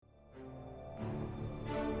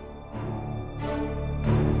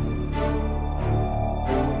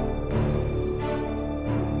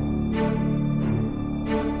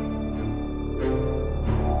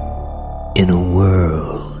In a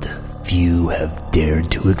world few have dared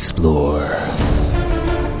to explore,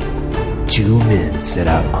 two men set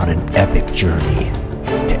out on an epic journey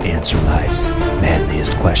to answer life's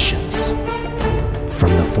manliest questions.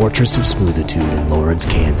 From the fortress of smoothitude in Lawrence,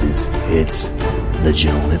 Kansas, it's the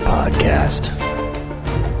Gentleman Podcast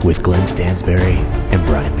with Glenn Stansberry and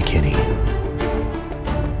Brian McKinney.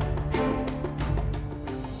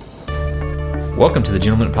 Welcome to the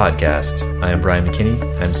Gentleman Podcast. I am Brian McKinney.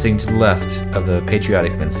 I'm sitting to the left of the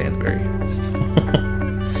patriotic Glenn Stansberry.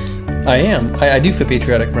 I am. I do feel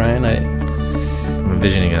patriotic, Brian. I'm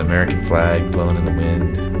envisioning an American flag blowing in the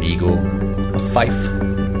wind, an eagle. A fife.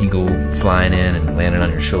 Eagle flying in and landing on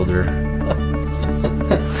your shoulder.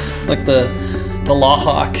 Like the Law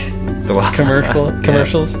Hawk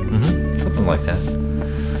commercials. Yeah. Mm-hmm. Something like that.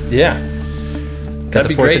 Yeah. Got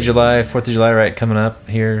the 4th great. of July, right, coming up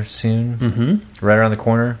here soon. Mm-hmm. Right around the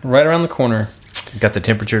corner. Right around the corner. Got the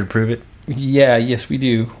temperature to prove it. Yeah, yes, we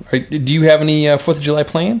do. Do you have any 4th of July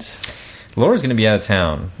plans? Laura's going to be out of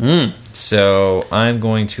town. So I'm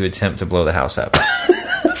going to attempt to blow the house up.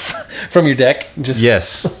 From your deck?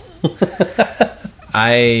 Yes.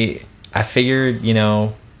 I figured,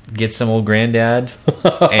 get some old granddad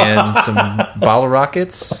and some bottle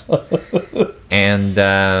rockets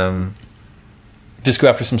and just go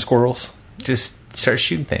after some squirrels. Just start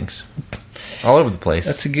shooting things all over the place.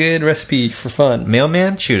 That's a good recipe for fun.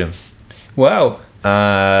 Mailman, shoot him. Wow.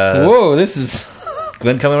 Whoa, this is...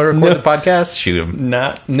 Glenn coming over to record the podcast, shoot him.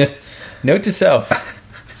 Note to self.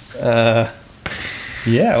 Yeah,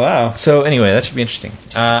 wow. So anyway, that should be interesting.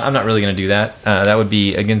 I'm not really going to do that. That would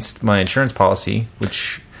be against my insurance policy,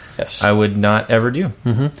 which I would not ever do.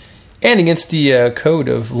 Mm-hmm. And against the code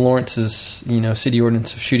of Lawrence's, city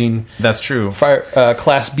ordinance of shooting. That's true.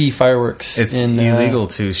 Class B fireworks. It's illegal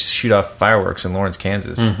to shoot off fireworks in Lawrence,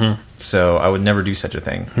 Kansas. Mm-hmm. So I would never do such a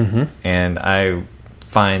thing. Mm-hmm. And I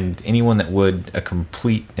find anyone that would a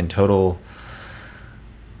complete and total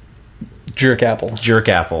jerk apple.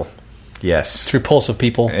 Yes. It's repulsive,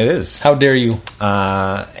 people. It is. How dare you?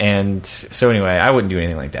 And so anyway, I wouldn't do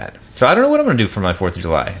anything like that. So I don't know what I'm going to do for my 4th of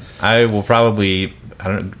July. I will probably...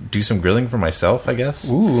 do some grilling for myself, I guess.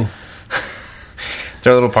 Ooh.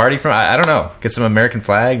 Throw a little party I don't know. Get some American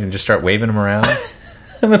flags and just start waving them around.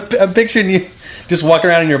 I'm picturing you just walking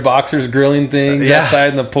around in your boxers grilling things outside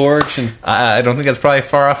on the porch. And I don't think that's probably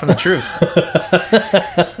far off from the truth.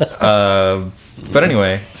 But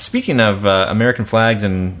anyway, speaking of American flags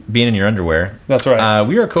and being in your underwear. That's right.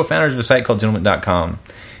 We are co-founders of a site called Gentleman.com.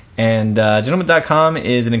 And Gentleman.com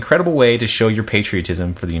is an incredible way to show your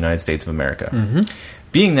patriotism for the United States of America. Mm-hmm.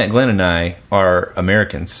 Being that Glenn and I are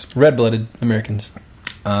Americans. Red-blooded Americans.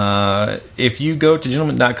 If you go to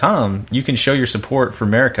Gentleman.com, you can show your support for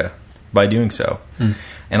America by doing so. Mm.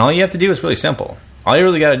 And all you have to do is really simple. All you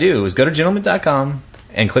really got to do is go to Gentleman.com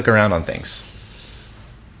and click around on things.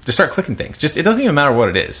 Just start clicking things. It doesn't even matter what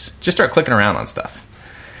it is. Just start clicking around on stuff.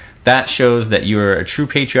 That shows that you're a true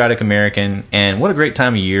patriotic American, and what a great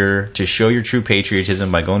time of year to show your true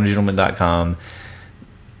patriotism by going to Gentleman.com.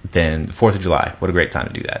 Then the 4th of July, what a great time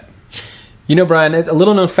to do that. Brian, a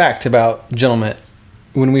little known fact about Gentleman.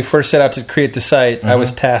 When we first set out to create the site, mm-hmm. I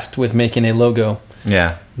was tasked with making a logo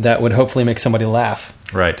that would hopefully make somebody laugh.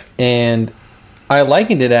 Right. And I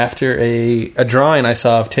likened it after a drawing I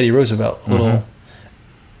saw of Teddy Roosevelt. Mm-hmm.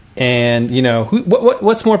 And,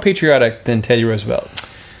 what's more patriotic than Teddy Roosevelt?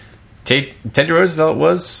 Teddy Roosevelt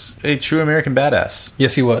was a true American badass.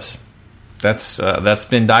 Yes, he was. That's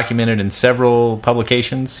been documented in several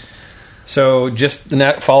publications. So just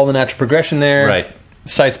follow the natural progression there. Right.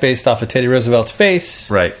 Site's based off of Teddy Roosevelt's face.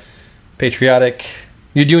 Right. Patriotic.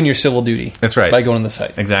 You're doing your civil duty. That's right. By going to the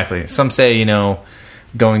site. Exactly. Some say,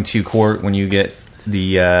 going to court when you get when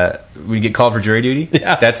you get called for jury duty.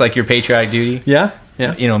 Yeah. That's like your patriotic duty. Yeah.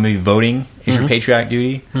 Yeah. Maybe voting is your patriotic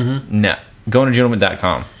duty. Mm-hmm. No. Going to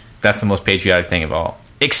Gentleman.com. That's the most patriotic thing of all.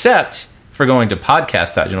 Except for going to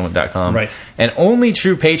podcast.gentleman.com. Right. And only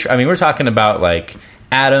true we're talking about like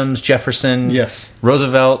Adams, Jefferson, yes,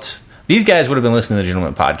 Roosevelt. These guys would have been listening to the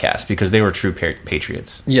Gentleman Podcast because they were true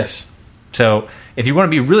patriots. Yes. So if you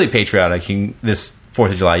want to be really patriotic, this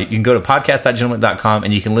 4th of July, you can go to podcast.gentleman.com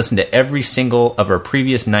and you can listen to every single of our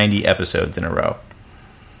previous 90 episodes in a row.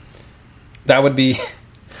 That would be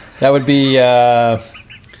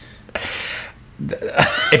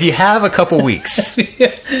if you have a couple weeks.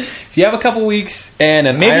 If you have a couple weeks and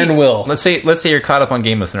an iron will. Let's say you're caught up on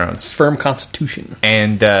Game of Thrones. Firm constitution.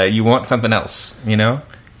 And you want something else,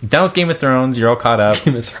 Done with Game of Thrones, you're all caught up.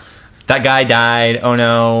 Game of Thrones. That guy died. Oh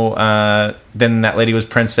no. Then that lady was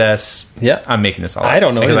princess. Yeah. I'm making this all up. I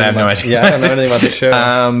don't know because anything I have about, no idea. Yeah, I don't know anything about the show.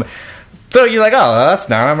 So you're like, oh, that's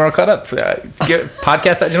not. I'm all caught up.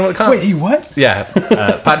 Podcast.gentleman.com. Wait, he what? Yeah.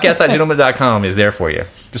 Podcast.gentleman.com is there for you.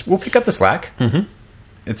 We'll pick up the slack. Mm-hmm.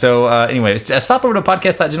 And so, anyway, stop over to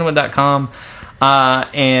podcast.gentleman.com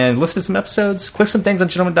and listen to some episodes. Click some things on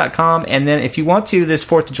gentleman.com. And then if you want to, this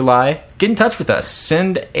 4th of July, get in touch with us.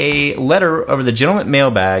 Send a letter over the Gentleman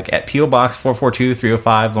mailbag at P.O. Box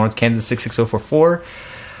 442-305, Lawrence, Kansas 66044.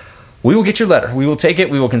 We will get your letter. We will take it.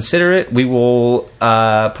 We will consider it. We will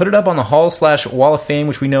put it up on the Hall/Wall of Fame,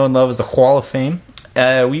 which we know and love as the Hall of Fame.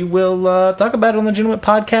 We will talk about it on the Gentleman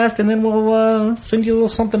Podcast, and then we'll send you a little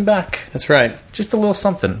something back. That's right. Just a little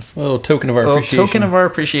something. A little token of our appreciation. A token of our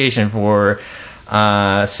appreciation for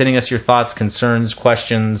sending us your thoughts, concerns,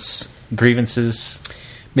 questions, grievances.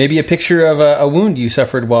 Maybe a picture of a wound you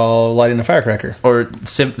suffered while lighting a firecracker. Or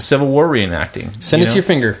Civil War reenacting. Send us your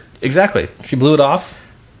finger. Exactly. If you blew it off,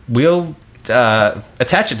 we'll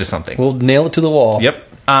attach it to something. We'll nail it to the wall. Yep.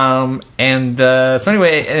 So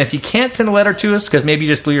anyway, and if you can't send a letter to us because maybe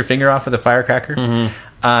you just blew your finger off with a firecracker,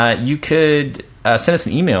 you could send us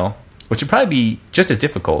an email, which would probably be just as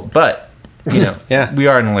difficult, but yeah. We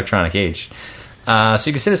are in an electronic age. So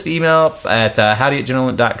you can send us the email at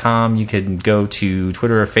howdy@gentleman.com. You can go to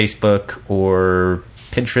Twitter or Facebook or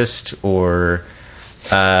Pinterest or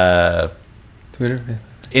Twitter,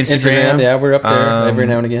 Instagram. Yeah, we're up there every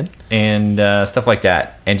now and again. And stuff like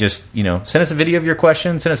that. And just, send us a video of your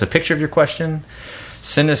question. Send us a picture of your question.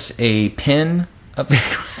 Send us a pin of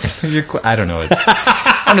your question. I don't know.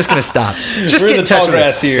 I'm just going to stop. Just get in touch with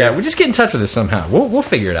us here. Yeah, we'll just get in touch with us somehow. We'll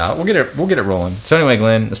figure it out. We'll get it rolling. So anyway,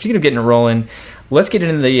 Glenn, speaking of getting it rolling, let's get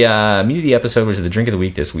into the meat of the episode, which is the drink of the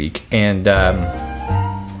week this week. And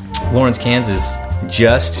Lawrence, Kansas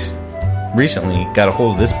just recently got a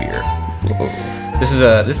hold of this beer. Whoa. This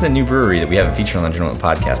is a new brewery that we haven't featured on the Gentleman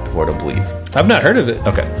Podcast before, I don't believe. I've not heard of it.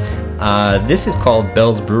 Okay. This is called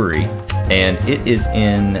Bell's Brewery, and it is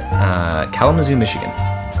in Kalamazoo, Michigan.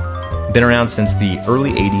 Been around since the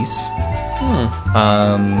early 80s.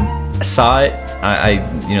 I saw it.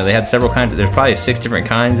 They had several kinds. There's probably 6 different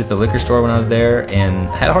kinds at the liquor store when I was there, and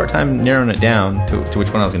had a hard time narrowing it down to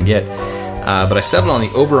which one I was going to get. But I settled on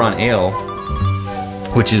the Oberon Ale,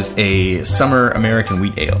 which is a summer American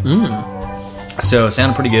wheat ale. So it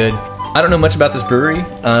sounded pretty good. I don't know much about this brewery,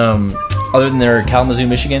 other than they're Kalamazoo,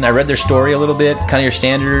 Michigan. I read their story a little bit. It's kind of your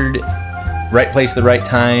standard right place at the right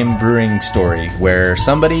time brewing story, where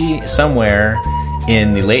somebody somewhere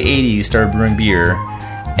in the late 80s started brewing beer,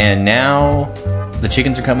 and now the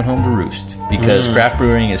chickens are coming home to roost because craft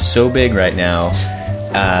brewing is so big right now.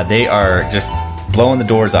 They are just blowing the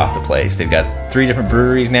doors off the place. They've got 3 different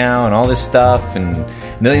breweries now and all this stuff and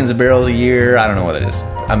millions of barrels a year. I don't know what it is.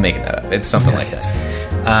 I'm making that up. It's something like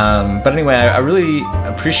that. But anyway, I really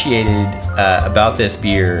appreciated about this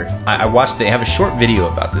beer. I watched. They have a short video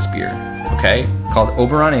about this beer, okay, called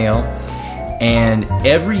Oberon Ale. And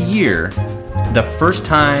every year, the first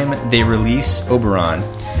time they release Oberon,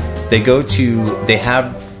 they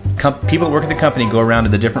have people that work at the company go around to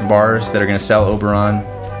the different bars that are going to sell Oberon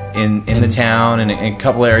in the town and in a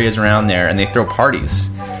couple areas around there, and they throw parties.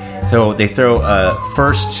 So they throw a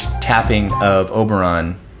first tapping of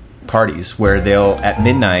Oberon parties where they'll, at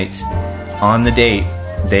midnight on the date,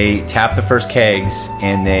 they tap the first kegs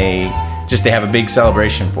and they have a big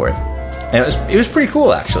celebration for it. And it was pretty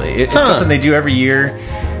cool, actually. It's something they do every year,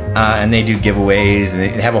 and they do giveaways, and they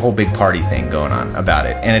have a whole big party thing going on about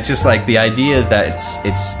it. And it's just like the idea is that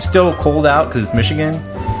it's still cold out because it's Michigan,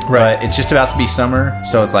 right? But it's just about to be summer,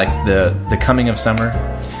 so it's like the coming of summer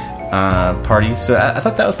party. So I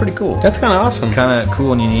thought that was pretty cool. That's kind of awesome. Kind of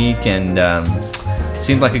cool and unique, and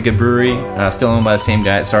seemed like a good brewery. Still owned by the same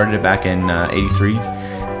guy that started it back in '83.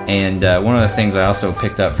 And one of the things I also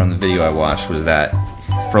picked up from the video I watched was that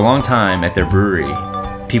for a long time at their brewery,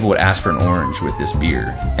 people would ask for an orange with this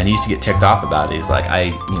beer, and he used to get ticked off about it. He's like, I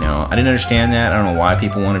didn't understand that. I don't know why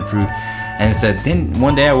people wanted fruit. And then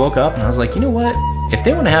one day I woke up and I was like, you know what? If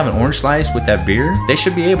they want to have an orange slice with that beer, they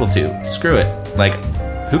should be able to. Screw it. Like,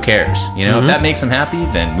 who cares? If that makes them happy,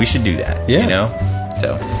 then we should do that. Yeah.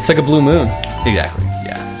 So it's like a blue moon. Exactly.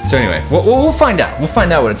 Yeah. So anyway, we'll find out. We'll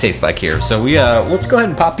find out what it tastes like here. So let's go ahead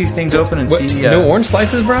and pop these things open and see. No orange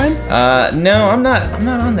slices, Brian? No, I'm not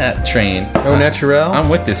on that train. Oh, natural. I'm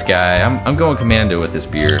with this guy. I'm going commando with this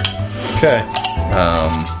beer. Okay.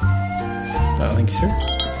 Thank you, sir.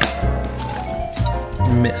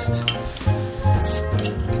 Missed.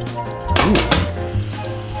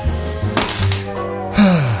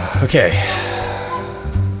 Okay.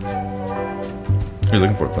 What are you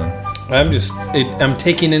looking for, Glenn? I'm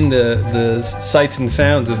taking in the sights and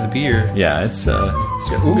sounds of the beer. Yeah, it's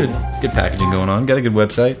got some good packaging going on. Got a good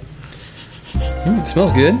website. It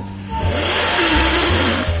smells good.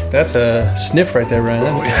 That's a sniff right there, Ryan.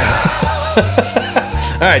 Oh,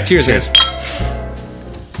 yeah. All right, cheers, guys.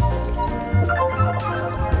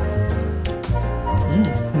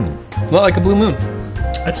 Not like a Blue Moon.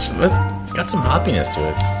 That's got some hoppiness to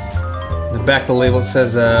it. The back of the label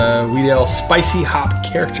says Wheat Ale Spicy Hop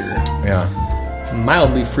Character. Yeah.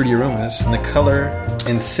 Mildly fruity aromas and the color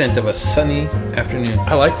and scent of a sunny afternoon.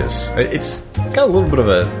 I like this. It's got a little bit of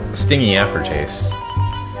a stingy aftertaste.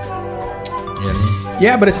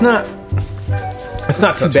 Yeah, but it's not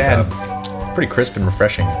too bad. Pretty crisp and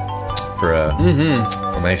refreshing for a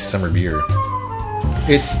nice summer beer.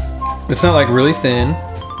 It's not like really thin.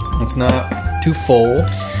 It's not too full.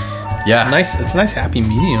 Yeah. It's a nice happy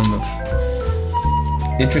medium of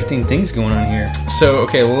interesting things going on here. So,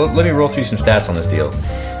 okay, well, let me roll through some stats on this deal.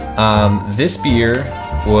 This beer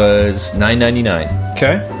was $9.99.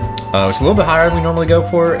 Okay. It's a little bit higher than we normally go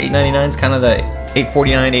for. $8.99 is kind of the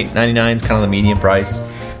 $8.49, $8.99 is kind of the median price.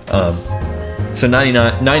 So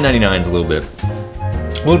 $9.99 is a little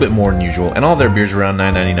bit more than usual, and all their beers are around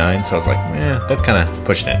 $9.99. So I was like, that's kind of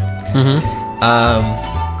pushing it.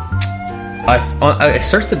 I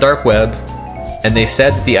searched the dark web, and they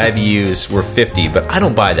said that the IBUs were 50, but I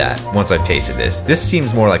don't buy that once I've tasted this. This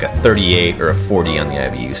seems more like a 38 or a 40 on the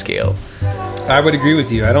IBU scale. I would agree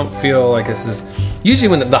with you. I don't feel like this is... Usually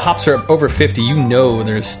when the hops are over 50, you know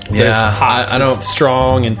there's hops. It's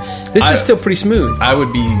strong, and this is still pretty smooth. I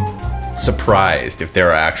would be surprised if there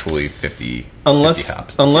are actually 50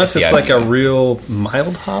 hops. Unless it's like a real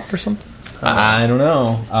mild hop or something. I don't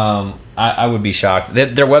know. I would be shocked.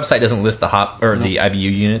 Their website doesn't list the hop or the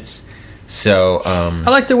IBU units. So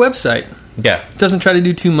I like their website. Yeah, it doesn't try to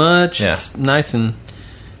do too much. Yeah. It's nice and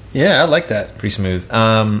I like that. Pretty smooth.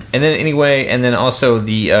 And then also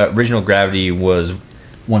the original gravity was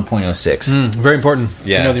 1.06. Very important.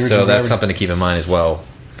 Yeah, so that's something to keep in mind as well.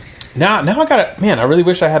 Now I got it. Man, I really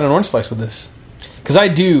wish I had an orange slice with this, because I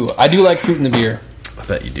do like fruit in the beer. I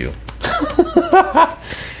bet you do.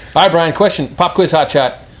 All right, Brian. Question: Pop quiz, hot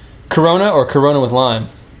shot. Corona or Corona with lime?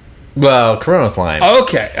 Well, Corona with lime.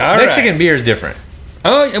 Okay, all right. Mexican beer is different.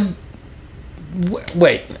 Oh,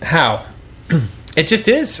 wait. How? It just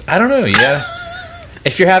is. I don't know. You gotta,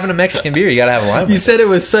 if you're having a Mexican beer, you gotta have a lime. You said it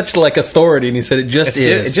was such like authority, and you said it just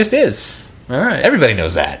is. It just is. All right. Everybody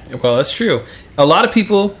knows that. Well, that's true. A lot of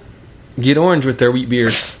people get orange with their wheat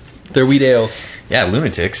beers, their wheat ales. Yeah,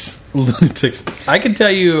 lunatics. I can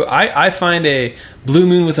tell you, I find a Blue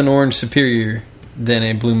Moon with an orange superior than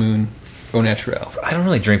a Blue Moon au naturel. I don't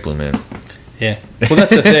really drink Blue Moon. Yeah. Well,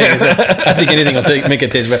 that's the thing. Is that I think anything will make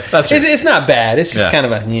it taste better. That's true. It's not bad. It's just kind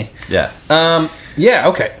of a yeah. Yeah.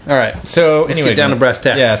 Okay. All right. So let's get down to brass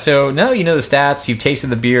tacks. Yeah. So now you know the stats. You've tasted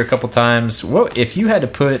the beer a couple times. What if you had to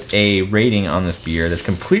put a rating on this beer that's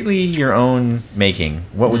completely your own making?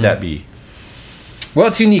 What would that be? Well,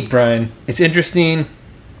 it's unique, Brian. It's interesting.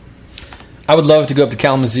 I would love to go up to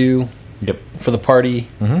Kalamazoo for the party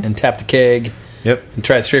and tap the keg and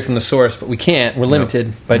try it straight from the source, but we can't. We're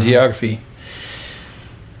limited by geography.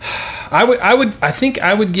 I think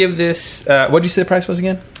I would give this. What did you say the price was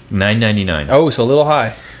again? $9.99. Oh, so a little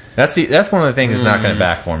high. That's one of the things that's not going to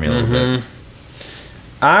back for me a little bit.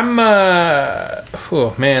 I'm.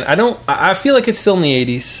 Oh man, I feel like it's still in the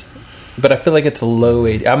 80s, but I feel like it's a low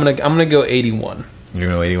 80. I'm gonna go 81. You're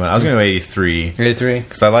going to go 81. I was going to go 83. 83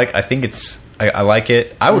 because I like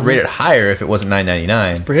it. I would rate it higher if it wasn't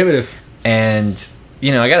 $9.99. It's prohibitive. And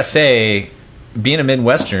I gotta say, being a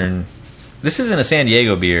Midwestern, this isn't a San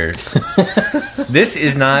Diego beer. This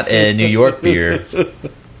is not a New York beer.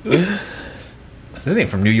 This ain't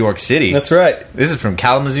from New York City. That's right. This is from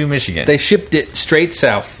Kalamazoo, Michigan. They shipped it straight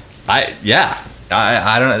south. I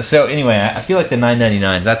don't know. So anyway, I feel like the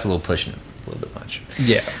 $9.99, that's a little pushing it a little bit much.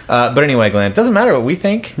 Yeah. But anyway, Glenn, it doesn't matter what we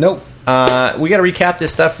think. Nope. We got to recap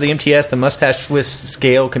this stuff for the MTS, the Mustache Swiss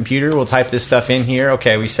scale computer. We'll type this stuff in here.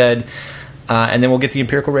 Okay, we said, and then we'll get the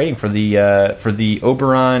empirical rating for the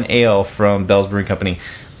Oberon Ale from Bell's Brewing Company.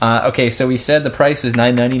 Okay, so we said the price was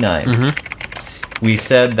 $9.99. We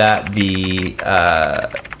said that the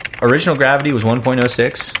original gravity was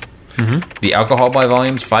 1.06. The alcohol by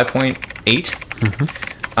volume is 5.8.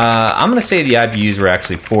 I'm going to say the IBUs were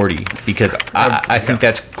actually 40 because I think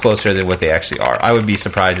that's closer than what they actually are. I would be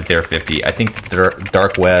surprised if they're 50. I think the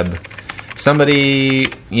dark web, somebody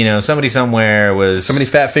somewhere was... Somebody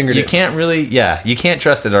fat-fingered it. You can't really... Yeah, you can't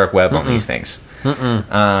trust the dark web on these things. You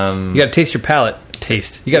got to taste your palate.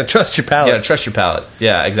 You got to trust your palate. You got to trust your palate.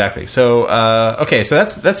 Yeah, exactly. So, okay, so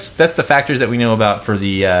that's the factors that we know about for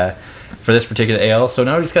the... for this particular ale. So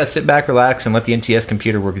now we just got to sit back, relax, and let the MTS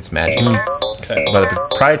computer work its magic. Okay. By the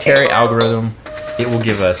proprietary algorithm, it will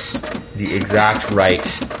give us the exact right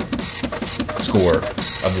score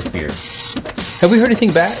of this beer. Have we heard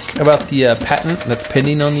anything back about the patent that's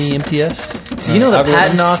pending on the MTS? The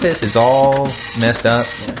patent office is all messed up.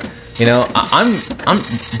 Yeah.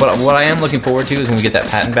 But what I am looking forward to is when we get that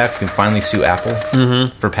patent back, we can finally sue Apple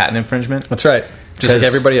for patent infringement. That's right. Just like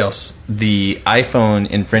everybody else. The iPhone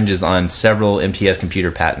infringes on several MTS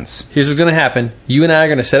computer patents. Here's what's going to happen. You and I are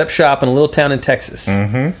going to set up shop in a little town in Texas.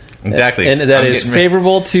 Mm-hmm. Exactly. And that is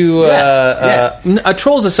favorable to...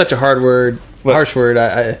 trolls is such a harsh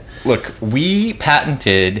word. Look, we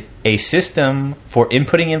patented a system for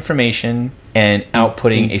inputting information and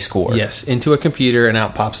outputting a score. Yes, into a computer and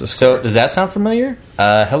out pops a score. So, does that sound familiar?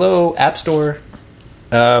 Hello, App Store.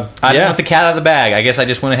 I didn't want the cat out of the bag. I guess I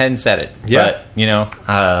just went ahead and said it. Yeah.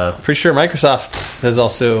 But, pretty sure Microsoft has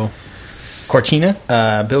also...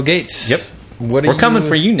 Cortina? Bill Gates. Yep. We're coming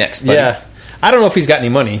for you next, buddy. Yeah. I don't know if he's got any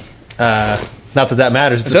money. Not that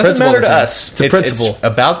matters. It's it doesn't matter to us. It's a principle. It's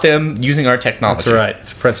about them using our technology. That's right.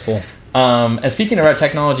 It's a principle. And speaking of our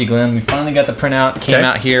technology, Glenn, we finally got the printout. Came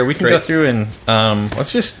out here. We can go through and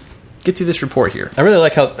let's just get through this report here. I really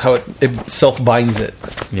like how it self-binds it.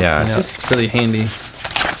 Yeah. It's just really handy.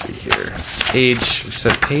 Let's see here. Page.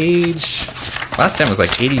 Last time it was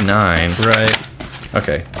like 89. Right.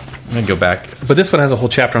 Okay. I'm going to go back. But this one has a whole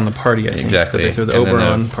chapter on the party, I think. Exactly. They threw the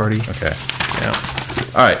Oberon party. Okay. Yeah.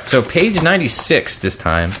 All right, so page 96 this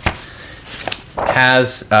time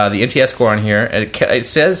has the MTS score on here. And it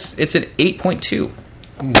says it's an 8.2.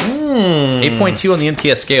 8.2 on the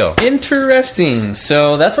MTS scale. Interesting.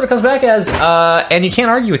 So that's what it comes back as. And you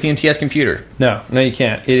can't argue with the MTS computer. No, you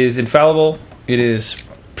can't. It is infallible. It is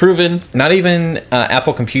proven. Not even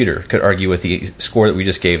Apple Computer could argue with the score that we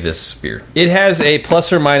just gave this beer. It has a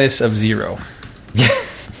plus or minus of 0.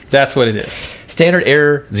 That's what it is. Standard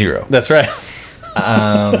error 0. That's right.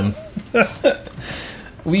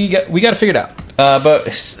 We got to figure it out.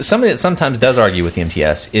 But somebody that sometimes does argue with the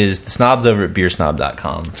MTS is the snobs over at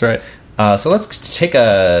beersnob.com. That's right. So let's take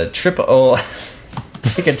a trip.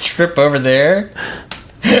 Take a trip over there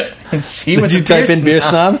and see what. Did you type in beer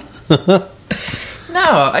snob?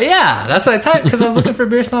 No, yeah, that's what I typed because I was looking for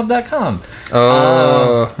beersnob.com.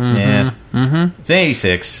 Oh, yeah. Mm-hmm. It's an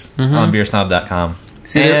 86 on beersnob.com.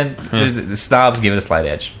 And the snobs give it a slight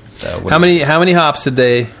edge. So how many hops did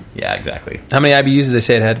they? Yeah, exactly. How many IBUs did they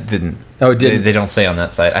say it had? Didn't. Oh, it didn't. They don't say on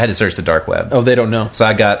that site. I had to search the dark web. Oh, they don't know. So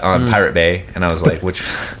I got on Pirate Bay, and I was like, "Which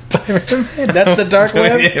Pirate Bay? That's the dark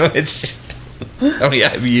web." How many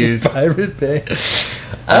IBUs? Pirate Bay.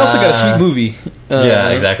 I also got a sweet movie. Yeah,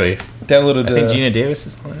 exactly. Downloaded. I think Gina Davis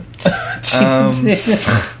is on it.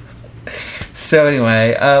 So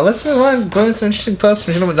anyway, let's move on. Go to some interesting posts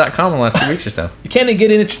from gentleman.com in the last 2 weeks or so. You can't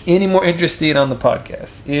get any more interesting on the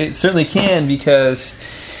podcast. It certainly can because,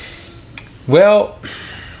 well,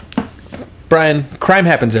 Brian, crime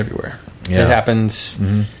happens everywhere. Yeah. It happens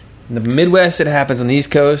in the Midwest. It happens on the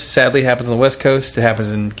East Coast. Sadly, it happens on the West Coast. It happens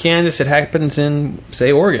in Kansas. It happens in,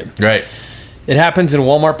 say, Oregon. Right. It happens in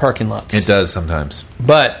Walmart parking lots. It does sometimes.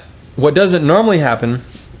 But what doesn't normally happen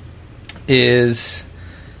is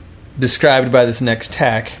described by this next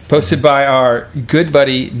tack, posted by our good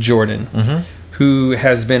buddy Jordan, who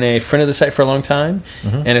has been a friend of the site for a long time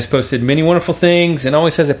and has posted many wonderful things and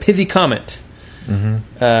always has a pithy comment. And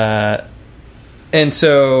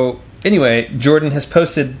so, anyway, Jordan has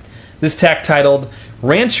posted this tack titled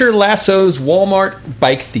 "Rancher Lassos Walmart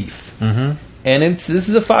Bike Thief," and this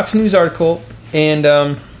is a Fox News article,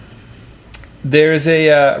 and there's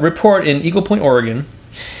a report in Eagle Point, Oregon,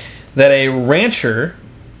 that a rancher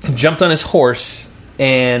jumped on his horse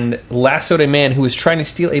and lassoed a man who was trying to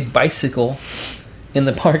steal a bicycle in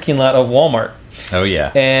the parking lot of Walmart. Oh,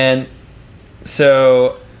 yeah. And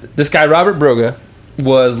so this guy, Robert Broga,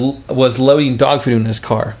 was loading dog food in his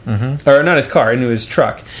car. Or not his car, into his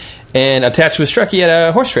truck. And attached to his truck, he had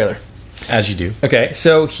a horse trailer. As you do. Okay,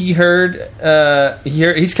 so he heard,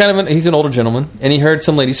 he's an older gentleman, and he heard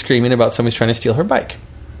some lady screaming about somebody's trying to steal her bike.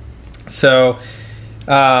 So,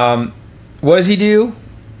 what does he do?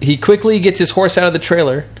 He quickly gets his horse out of the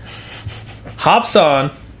trailer, hops on.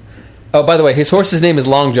 Oh, by the way, his horse's name is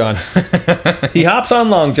Long John. He hops on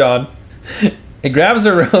Long John, and grabs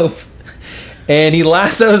a rope, and he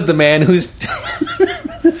lassos the man who's...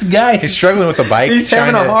 This guy... He's struggling with the bike. He's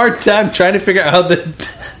having a hard time trying to figure out how to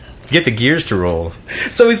get the gears to roll.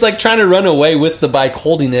 So he's like trying to run away with the bike,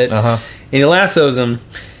 holding it, and he lassos him,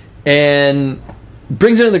 and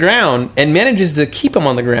brings him to the ground and manages to keep him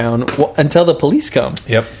on the ground until the police come.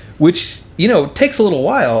 Yep. Which, takes a little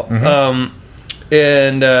while. So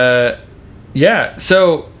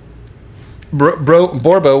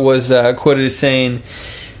Borbo was quoted as saying,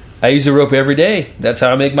 "I use a rope every day. That's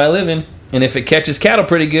how I make my living. And if it catches cattle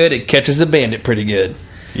pretty good, it catches a bandit pretty good."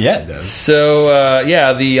 Yeah, it does. So,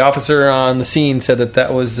 the officer on the scene said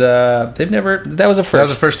that was that was a first. That was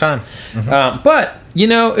the first time. Mm-hmm. But,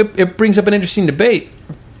 it brings up an interesting debate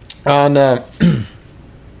on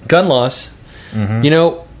gun laws.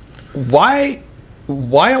 Mm-hmm. Why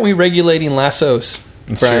aren't we regulating lassos?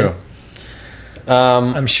 It's Brian? true.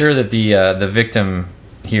 I'm sure that the victim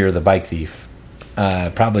here, the bike thief,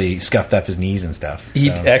 probably scuffed up his knees and stuff. He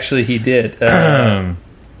did.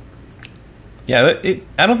 Yeah,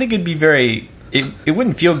 I don't think it'd be very... It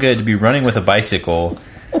wouldn't feel good to be running with a bicycle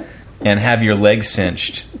and have your legs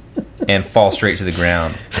cinched and fall straight to the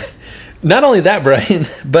ground. Not only that, Brian,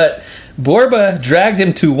 but Borba dragged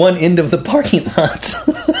him to one end of the parking lot.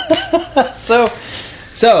 So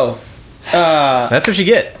that's what you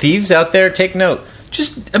get. Thieves out there, take note.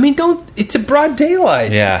 It's a broad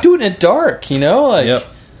daylight. Yeah. Do it in the dark, Yep.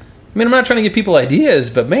 I I'm not trying to give people ideas,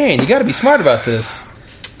 but man, you got to be smart about this.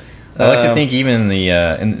 I like to think even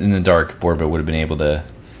in the dark, Borba would have been able to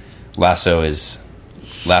lasso his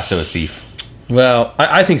thief. Well,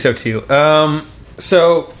 I think so too.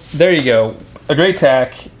 So there you go. A great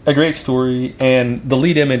tack, a great story, and the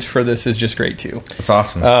lead image for this is just great too. That's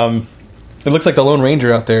awesome. It looks like the Lone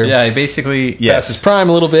Ranger out there. Yeah, he basically past his prime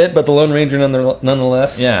a little bit, but the Lone Ranger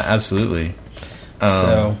nonetheless. Yeah, absolutely.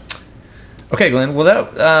 Okay, Glenn.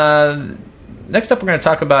 Well, next up, we're going to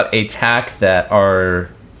talk about a tack that our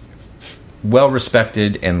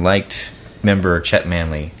well-respected and liked member Chet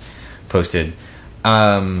Manley posted.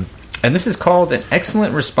 And this is called an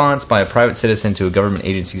excellent response by a private citizen to a government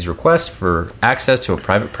agency's request for access to a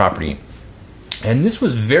private property. And this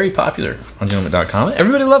was very popular on gentleman.com.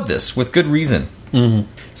 Everybody loved this, with good reason. Mm-hmm.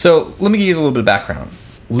 So let me give you a little bit of background.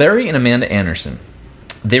 Larry and Amanda Anderson,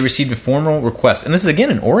 they received a formal request. And this is, again,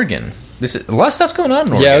 in Oregon. A lot of stuff's going on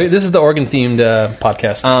in Oregon. Yeah, this is the Oregon-themed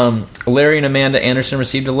podcast. Larry and Amanda Anderson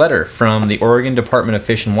received a letter from the Oregon Department of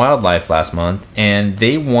Fish and Wildlife last month, and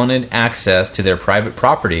they wanted access to their private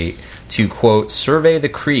property to, quote, survey the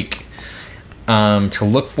creek to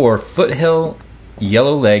look for foothill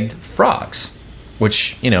yellow-legged frogs,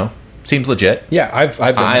 which, seems legit. Yeah, I've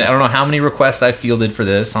done I don't know how many requests I fielded for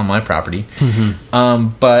this on my property. Mm-hmm.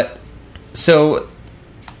 But so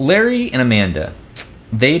Larry and Amanda,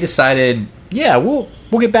 they decided, we'll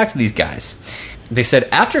get back to these guys. They said,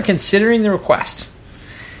 after considering the request,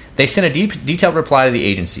 they sent a detailed reply to the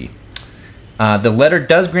agency. The letter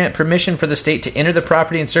does grant permission for the state to enter the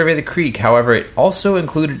property and survey the creek. However, it also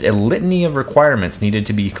included a litany of requirements needed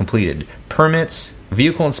to be completed. Permits,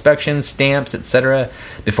 vehicle inspections, stamps, etc.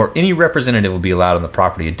 before any representative will be allowed on the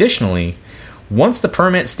property. Additionally, once the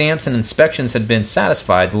permit, stamps, and inspections had been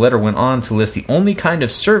satisfied, the letter went on to list the only kind of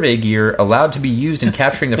survey gear allowed to be used in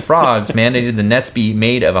capturing the frogs, mandated the nets be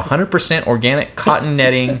made of 100% organic cotton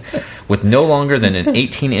netting with no longer than an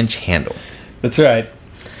 18-inch handle. That's right.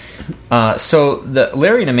 So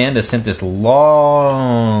Larry and Amanda sent this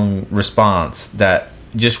long response that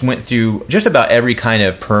just went through just about every kind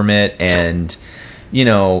of permit and,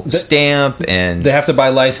 stamp, and they have to buy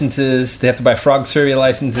licenses. They have to buy frog survey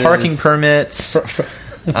licenses, parking permits,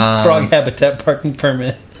 frog habitat parking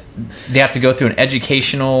permit. They have to go through an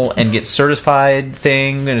educational and get certified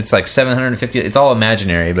thing, and it's like $750. It's all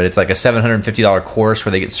imaginary, but it's like a $750 course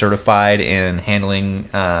where they get certified in handling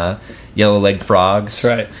yellow-legged frogs.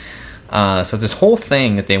 That's right. So it's this whole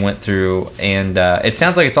thing that they went through, and it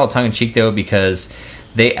sounds like it's all tongue-in-cheek, though, because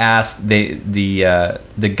they asked the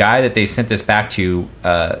guy that they sent this back to,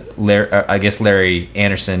 I guess Larry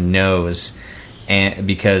Anderson knows, and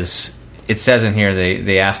because it says in here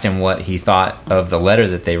they asked him what he thought of the letter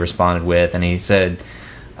that they responded with, and he said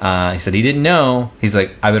he didn't know. He's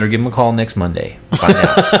like, I better give him a call next Monday. Find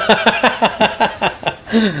out.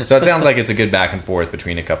 So it sounds like it's a good back and forth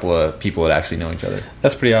between a couple of people that actually know each other.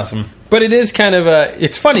 That's pretty awesome. But it is kind of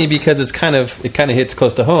it's funny because it kind of hits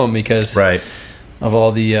close to home because of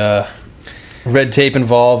all the red tape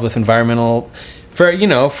involved with environmental.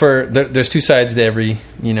 There's two sides to every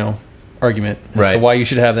argument as to why you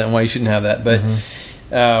should have that and why you shouldn't have that. But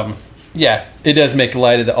it does make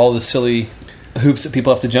light of all the silly hoops that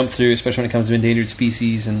people have to jump through, especially when it comes to endangered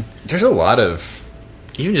species. And there's a lot of,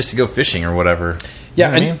 even just to go fishing or whatever.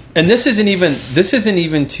 Yeah, and this isn't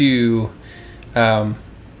even to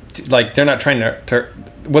like, they're not trying to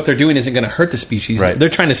what they're doing isn't going to hurt the species. Right. They're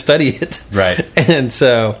trying to study it. Right. And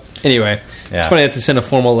so anyway, it's funny to send a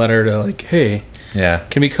formal letter to like, hey,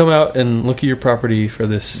 can we come out and look at your property for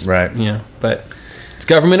this? Right. But it's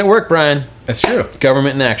government at work, Brian. That's true.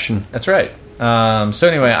 Government in action. That's right. So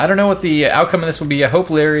anyway, I don't know what the outcome of this will be. I hope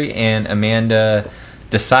Larry and Amanda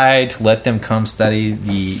decide to let them come study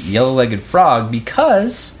the yellow-legged frog,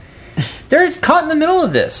 because they're caught in the middle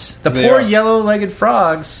of this. The poor yellow-legged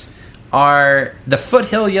frogs are the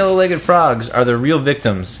foothill yellow-legged frogs are the real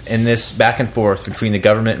victims in this back and forth between the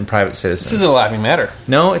government and private citizens. This isn't a laughing matter.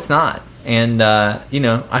 No, it's not. And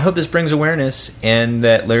I hope this brings awareness, and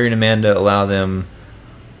that Larry and Amanda allow them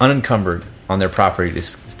unencumbered on their property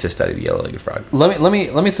to study the yellow-legged frog. Let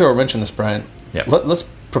me throw a wrench in this, Brian. Yeah.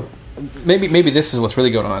 Maybe this is what's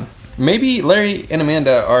really going on. Maybe Larry and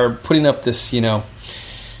Amanda are putting up this,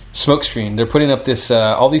 smoke screen. They're putting up this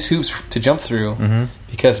all these hoops to jump through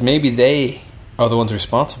because maybe they are the ones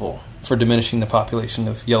responsible for diminishing the population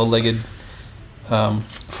of yellow-legged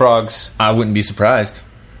frogs. I wouldn't be surprised.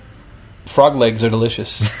 Frog legs are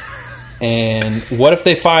delicious. And what if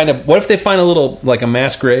they find a little, like, a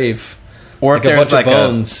mass grave, or if there's like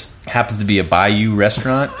bones? Happens to be a bayou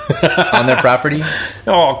restaurant on their property.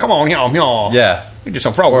 Oh, come on, y'all. Yeah. Just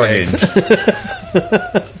some frog legs.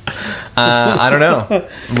 I don't know.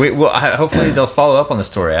 Hopefully they'll follow up on the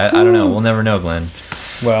story. I don't know. We'll never know, Glenn.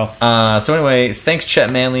 Well. So anyway, thanks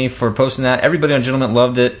Chet Manley for posting that. Everybody on Gentleman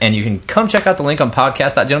loved it. And you can come check out the link on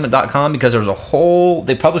podcast.gentleman.com because there's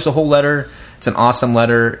they published a whole letter. It's an awesome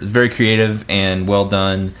letter. It's very creative and well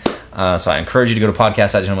done. So I encourage you to go to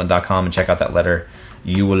podcast.gentleman.com and check out that letter.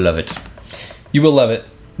 You will love it. You will love it.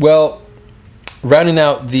 Well, rounding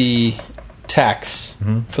out the tax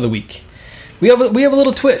for the week, we have a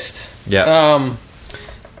little twist. Yeah.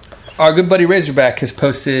 Our good buddy Razorback has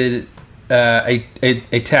posted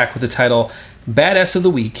a tack with the title "Badass of the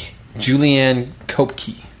Week," Julianne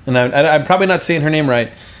Kopke, and I'm probably not saying her name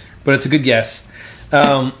right, but it's a good guess.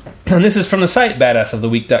 And this is from the site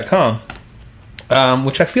badassoftheweek.com,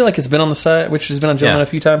 which I feel like has been on the site, which has been on Gentleman a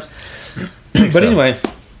few times. But anyway,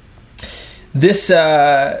 this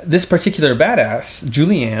particular badass,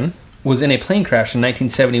 Julianne, was in a plane crash in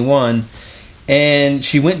 1971, and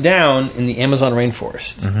she went down in the Amazon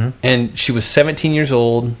rainforest. And she was 17 years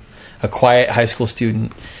old, a quiet high school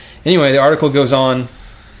student. Anyway, the article goes on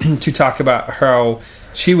to talk about how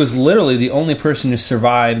she was literally the only person to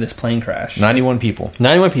survive this plane crash. 91 people.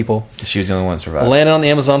 She was the only one to survive. Landed on the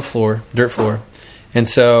Amazon dirt floor. And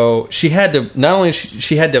so she had to, not only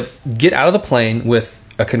she had to get out of the plane with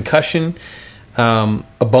a concussion, a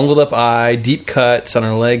bungled up eye, deep cuts on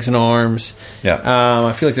her legs and arms. Yeah.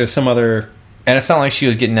 I feel like there's some other... And it's not like she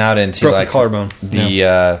was getting out into broken collarbone.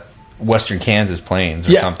 The Western Kansas plains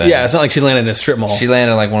or something. Yeah, it's not like she landed in a strip mall. She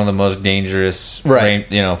landed in like one of the most dangerous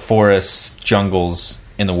forests, jungles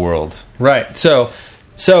in the world. Right. So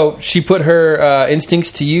she put her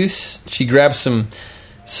instincts to use. She grabbed some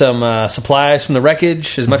supplies from the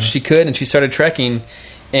wreckage as much as she could, and she started trekking.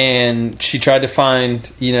 And she tried to find,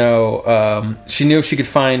 she knew if she could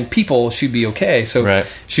find people, she'd be okay. So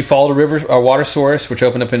she followed a water source, which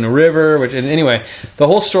opened up in the river. And anyway, the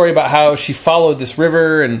whole story about how she followed this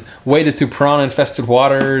river and waded through piranha-infested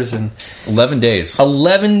waters. And 11 days.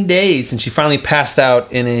 11 days. And she finally passed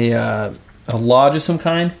out in a lodge of some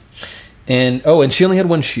kind. And she only had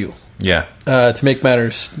one shoe. Yeah. To make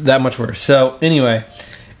matters that much worse. So anyway,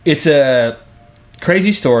 it's a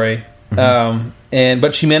crazy story.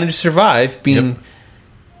 But she managed to survive being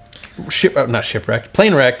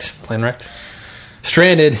plane wrecked,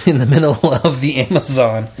 stranded in the middle of the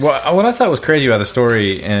Amazon. Well, what I thought was crazy about the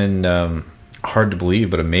story and hard to believe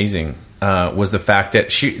but amazing was the fact that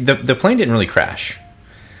the plane didn't really crash.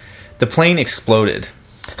 The plane exploded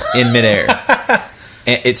in midair.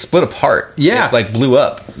 And it split apart. Yeah. It blew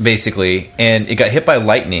up, basically, and it got hit by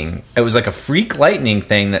lightning. It was like a freak lightning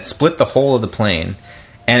thing that split the whole of the plane.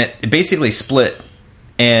 And it basically split,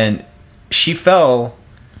 and she fell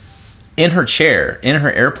in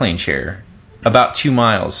her airplane chair, about 2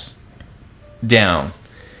 miles down.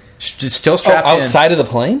 Still strapped in. Outside of the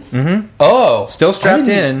plane? Mm-hmm. Oh. Still strapped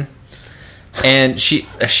in, and she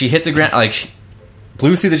hit the ground, she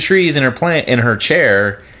blew through the trees in her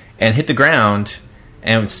chair, and hit the ground,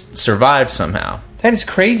 and survived somehow. That is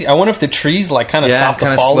crazy. I wonder if the trees stopped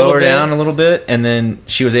to fall slow her down a little bit, and then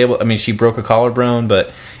she was able. She broke a collarbone,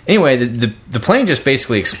 but anyway, the plane just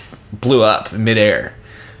basically blew up in midair,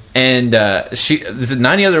 and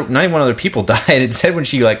 91 other people died. It said when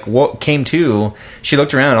she came to, she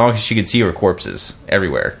looked around and all she could see were corpses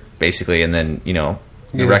everywhere, basically, and then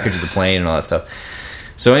the wreckage of the plane and all that stuff.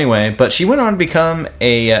 So anyway, but she went on to become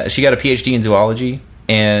she got a PhD in zoology.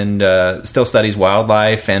 And still studies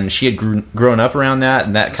wildlife, and she had grown up around that,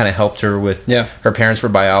 and that kind of helped her with. Her parents were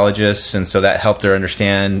biologists, and so that helped her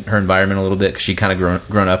understand her environment a little bit because she kind of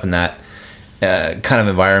grown up in that kind of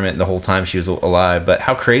environment the whole time she was alive. But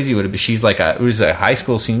how crazy would it be? She's it was a high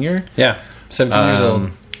school senior. Yeah, 17 years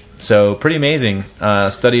old. So pretty amazing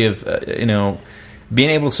study of being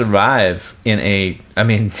able to survive in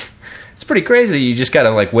it's pretty crazy. You just got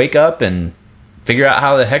to like wake up and figure out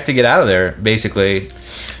how the heck to get out of there. Basically,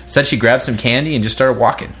 said she grabbed some candy and just started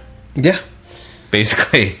walking. Yeah,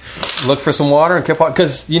 basically, look for some water and kept walking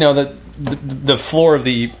because the floor of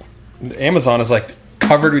the Amazon is like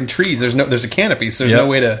covered in trees. There's a canopy, so there's no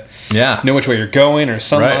way to know which way you're going or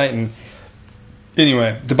sunlight. Right. And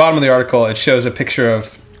anyway, at the bottom of the article, it shows a picture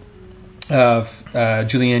of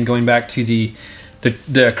Julianne going back to the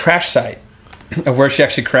crash site of where she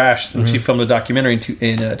actually crashed, and she filmed a documentary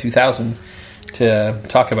in 2000 to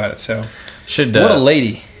talk about it. So, what a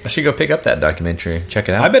lady! I should go pick up that documentary. Check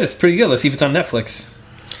it out. I bet it's pretty good. Let's see if it's on Netflix.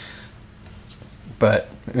 But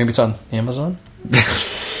maybe it's on Amazon.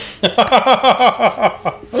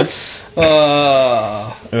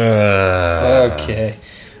 Okay.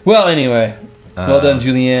 Well, anyway, well done,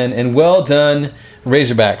 Julianne, and well done,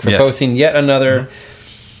 Razorback, for posting yet another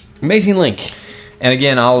amazing link. And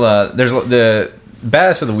again, there's the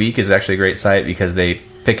Badass of the Week is actually a great site because they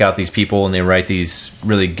pick out these people and they write these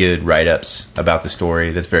really good write-ups about the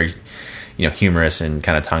story. That's very, humorous and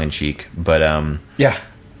kind of tongue-in-cheek. But yeah.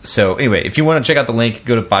 So anyway, if you want to check out the link,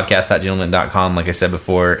 go to podcast.gentleman.com, like I said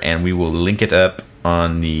before, and we will link it up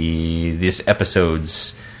on this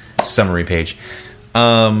episode's summary page.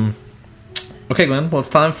 Okay, Glenn. Well, it's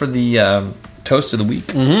time for the toast of the week.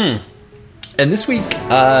 Mm-hmm. And this week,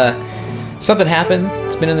 something happened.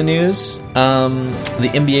 It's been in the news. The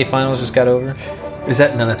NBA Finals just got over. Is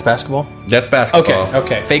that... No, that's basketball? That's basketball.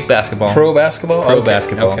 Okay. Fake basketball. Pro basketball?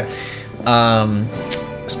 Basketball. Okay.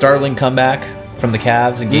 Startling comeback from the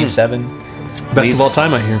Cavs in Game 7. Best of all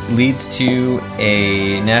time, I hear. Leads to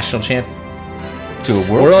a national champ... To a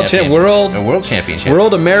World championship.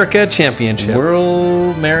 World America Championship.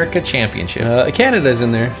 World America Championship. Canada's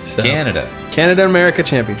in there. So. Canada America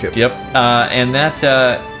Championship. Yep. And that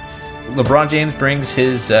LeBron James brings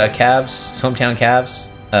his hometown Cavs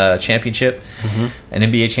championship, an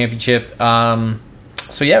NBA championship.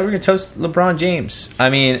 So yeah, we're going to toast LeBron James. I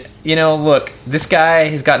mean, look, this guy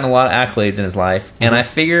has gotten a lot of accolades in his life, and I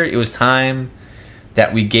figured it was time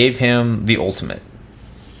that we gave him the ultimate.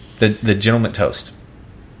 The gentleman toast.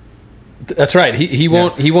 That's right. He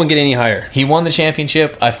won't get any higher. He won the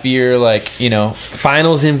championship. I fear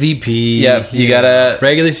finals MVP. Yeah, you gotta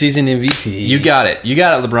regular season MVP. You got it,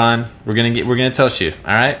 LeBron. We're gonna toast you.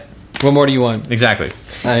 All right. What more do you want? Exactly.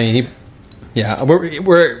 I mean,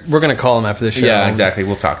 we're gonna call him after the show. Yeah, exactly.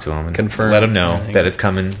 We'll talk to him and confirm. Let him know that it's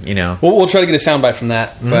coming. We'll try to get a soundbite from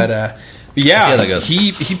that. But yeah,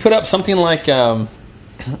 he put up something like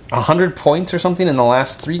 100 points or something in the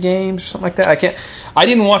last 3 games or something like that. I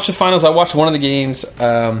didn't watch the finals. I watched one of the games.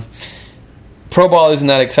 Pro ball isn't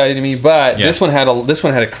that exciting to me, but this one had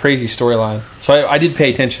a crazy storyline. So I did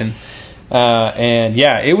pay attention, and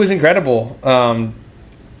it was incredible.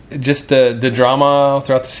 Just the drama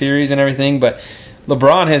throughout the series and everything. But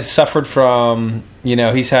LeBron has suffered from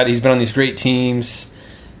he's been on these great teams,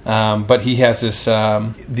 but he has this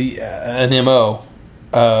an MO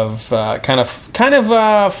of kind of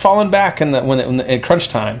falling back when at crunch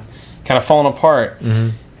time, kind of falling apart,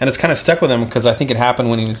 and it's kind of stuck with him because I think it happened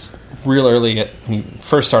when he was real early when he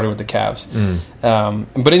first started with the Cavs.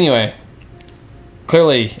 But anyway,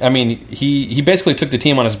 clearly, I mean, he basically took the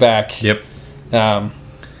team on his back. Yep.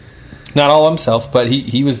 Not all himself, but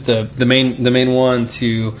he was the main one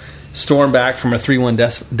to storm back from a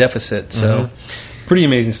 3-1 deficit. So, pretty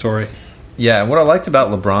amazing story. Yeah, what I liked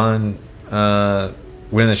about LeBron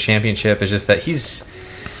winning the championship is just that he's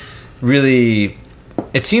really...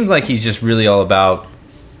 It seems like he's just really all about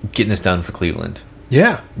getting this done for Cleveland.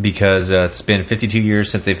 Yeah. Because it's been 52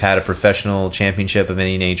 years since they've had a professional championship of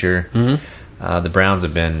any nature. The Browns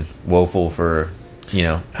have been woeful for,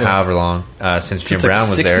 however long, since Jim Brown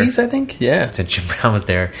was 60s, there. 60s, I think? Yeah. Since Jim Brown was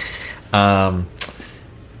there.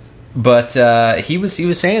 But he was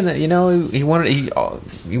saying that he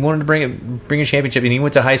wanted to bring a championship, and he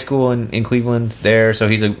went to high school in Cleveland there, so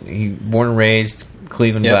he's born and raised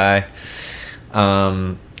Cleveland guy.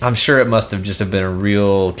 I'm sure it must have just have been a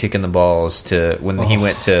real kick in the balls when he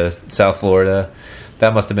went to South Florida.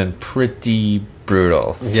 That must have been pretty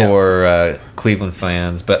brutal for Cleveland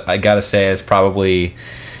fans. But I gotta say, it's probably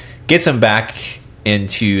gets them back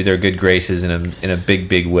into their good graces in a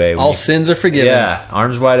big way. All sins are forgiven. Yeah,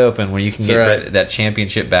 arms wide open when you can get that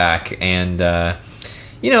championship back. And there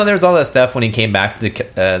was all that stuff when he came back to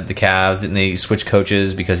the Cavs, and they switched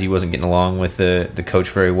coaches because he wasn't getting along with the coach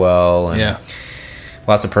very well. And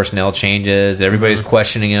lots of personnel changes. Everybody's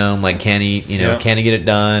questioning him, like, can he get it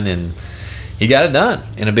done? And he got it done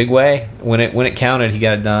in a big way. When it counted, he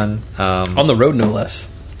got it done on the road, no less.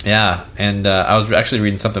 Yeah, and I was actually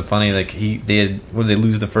reading something funny. Like they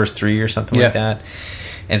lose the first 3 or something like that,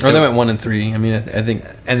 And so they went 1-3. I mean, I think,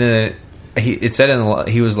 and then it said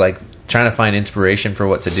he was like trying to find inspiration for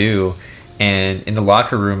what to do. And in the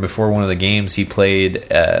locker room before one of the games, he played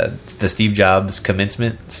the Steve Jobs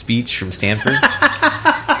commencement speech from Stanford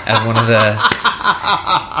as one of the.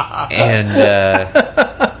 And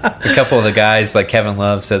a couple of the guys, like Kevin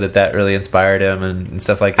Love, said that really inspired him and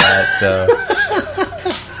stuff like that. So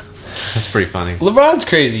that's pretty funny. LeBron's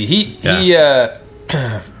crazy. He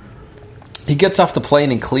gets off the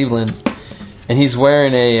plane in Cleveland, and he's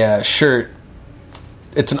wearing a shirt.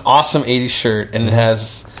 It's an awesome 80s shirt, and it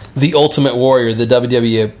has the Ultimate Warrior, the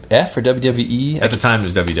WWF or WWE. At the time, it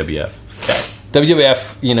was WWF.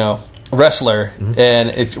 WWF, wrestler, and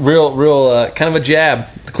it's real, kind of a jab.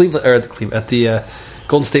 At the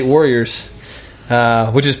Golden State Warriors,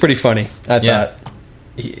 which is pretty funny. I thought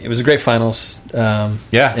it was a great finals.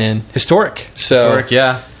 And historic.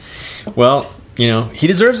 Yeah. Well, he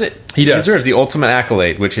deserves it. He does. He deserves the ultimate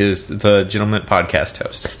accolade, which is the Gentleman Podcast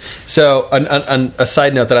host. So, a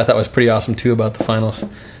side note that I thought was pretty awesome too about the finals.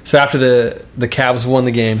 So after the Cavs won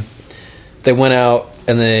the game, they went out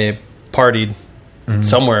and they partied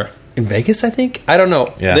somewhere in Vegas, I think. I don't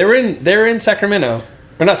know. Yeah. They're in Sacramento,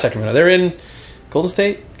 or not Sacramento. They're in Golden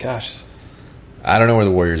State. Gosh, I don't know where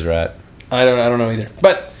the Warriors are at. I don't know either.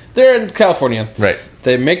 But they're in California. Right.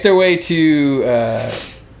 They make their way to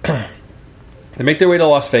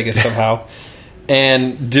Las Vegas somehow.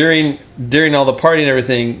 And during all the partying and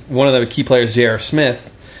everything, one of the key players, J.R. Smith,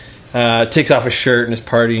 takes off his shirt and is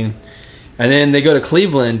partying. And then they go to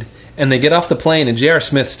Cleveland, and they get off the plane, and J.R.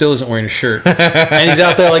 Smith still isn't wearing a shirt. And he's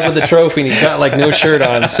out there like with the trophy, and he's got like no shirt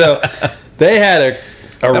on. So they had a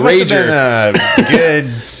that rager. Must have been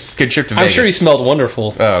a good trip to Vegas. I'm sure he smelled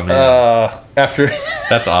wonderful. Oh, man. After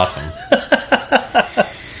That's awesome.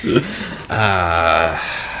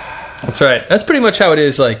 That's right. That's pretty much how it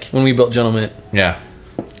is like when we built Gentleman. Yeah.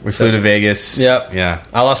 We flew to Vegas. Yep. Yeah.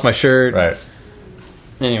 I lost my shirt. Right.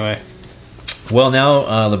 Anyway. Well, now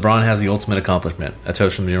LeBron has the ultimate accomplishment, a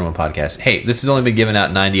toast from the Gentleman Podcast. Hey, this has only been given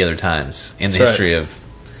out 90 other times in the history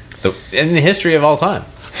of all time.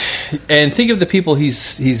 And think of the people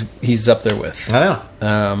he's up there with. I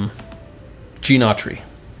know. Gene Autry.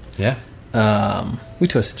 Yeah. We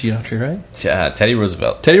toasted Gene Autry, right? Teddy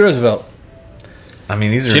Roosevelt. I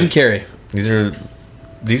mean, these are Jim Carrey.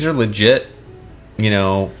 These are legit,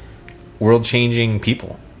 world-changing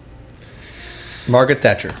people. Margaret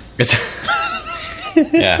Thatcher.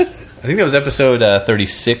 Yeah. I think that was episode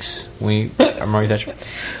 36. Margaret Thatcher.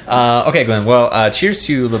 Okay, Glenn. Well, cheers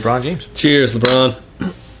to LeBron James. Cheers, LeBron.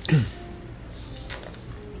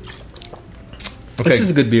 Okay. This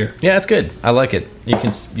is a good beer. Yeah, it's good. I like it. You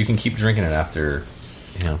can keep drinking it after,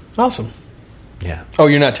 Awesome. Yeah. Oh,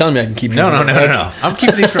 you're not telling me I can keep drinking? No. I'm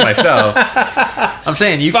keeping these for myself. I'm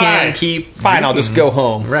saying you can keep. Fine, drinking. I'll just go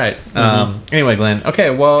home. Right. Anyway, Glenn. Okay,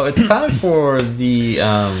 well, it's time for the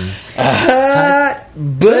hot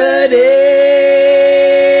button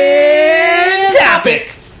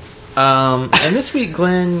topic. And this week,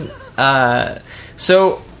 Glenn.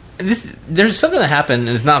 There's something that happened,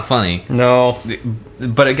 and it's not funny. No.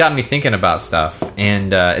 But it got me thinking about stuff,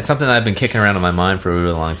 and it's something that I've been kicking around in my mind for a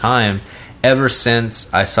really long time. Ever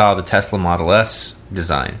since I saw the Tesla Model S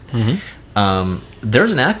design.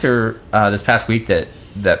 There's an actor this past week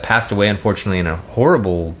that passed away, unfortunately, in a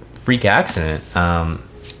horrible freak accident.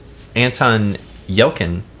 Anton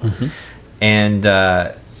Yelkin. And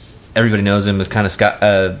everybody knows him as kind of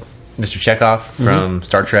Mr. Chekhov from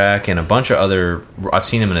Star Trek and a bunch of other... I've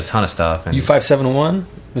seen him in a ton of stuff. And U-571? Have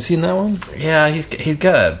you seen that one? Yeah, he's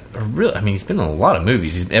got a real... I mean, he's been in a lot of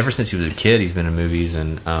movies. Ever since he was a kid, he's been in movies,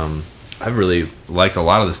 and... I've really liked a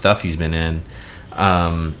lot of the stuff he's been in.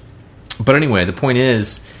 But anyway, the point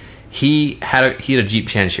is, he had a Jeep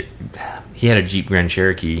Grand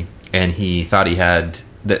Cherokee, and he thought he had.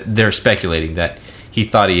 They're speculating that he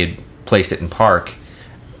thought he had placed it in park,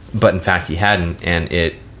 but in fact he hadn't, and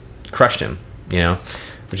it crushed him.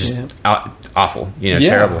 Which is awful.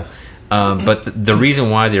 Terrible. But the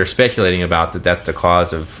reason why they're speculating about that's the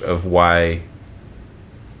cause of why.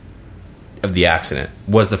 Of the accident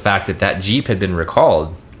was the fact that Jeep had been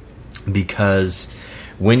recalled because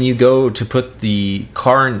when you go to put the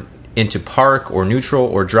car into park or neutral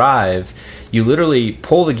or drive, you literally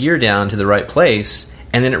pull the gear down to the right place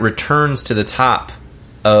and then it returns to the top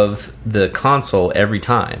of the console every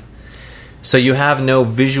time. So you have no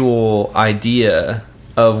visual idea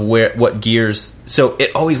of what gears. So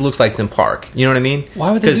it always looks like it's in park. You know what I mean? Why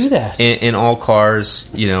would they do that? In all cars,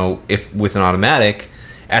 if with an automatic,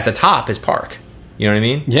 at the top is park. You know what I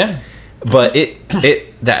mean? Yeah. But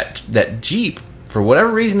that Jeep, for whatever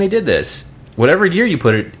reason they did this, whatever gear you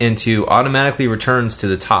put it into automatically returns to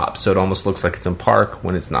the top, so it almost looks like it's in park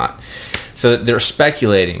when it's not. So they're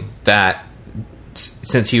speculating that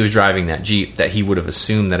since he was driving that Jeep, that he would have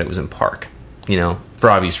assumed that it was in park, for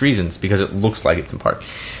obvious reasons, because it looks like it's in park.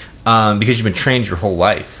 Because you've been trained your whole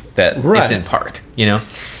life that it's in park,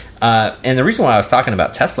 And the reason why I was talking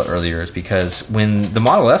about Tesla earlier is because when the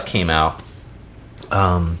Model S came out,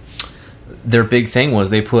 their big thing was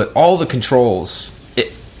they put all the controls,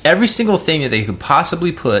 every single thing that they could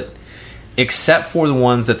possibly put, except for the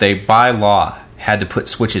ones that they by law had to put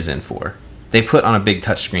switches in for. They put on a big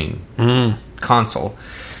touchscreen console.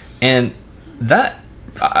 And that,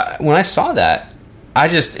 when I saw that, I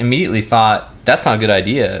just immediately thought, that's not a good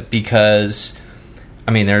idea, because,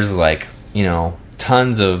 there's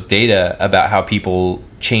tons of data about how people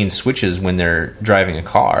change switches when they're driving a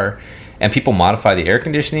car, and people modify the air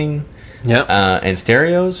conditioning and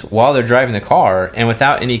stereos while they're driving the car, and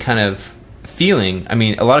without any kind of feeling.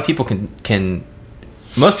 A lot of people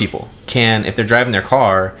most people can, if they're driving their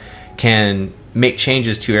car, can make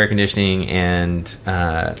changes to air conditioning and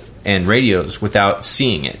radios without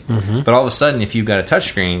seeing it. But all of a sudden, if you've got a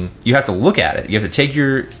touchscreen, you have to look at it. You have to take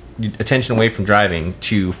your attention away from driving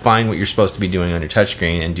to find what you're supposed to be doing on your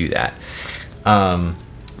touchscreen and do that.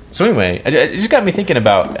 So anyway, it just got me thinking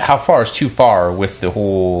about how far is too far with the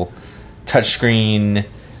whole touchscreen,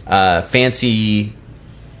 fancy,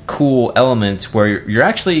 cool elements where you're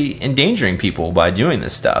actually endangering people by doing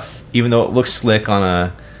this stuff, even though it looks slick on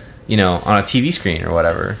a TV screen or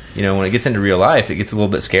whatever. When it gets into real life, it gets a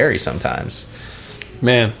little bit scary sometimes.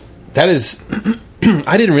 Man, that is...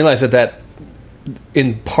 I didn't realize that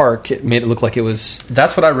in park it made it look like it was...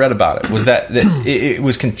 That's what I read about it, was that it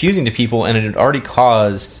was confusing to people, and it had already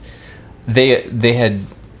caused... They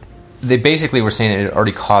basically were saying it had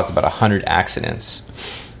already caused about 100 accidents.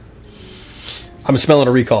 I'm smelling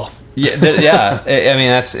a recall. Yeah.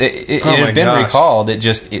 It had been recalled.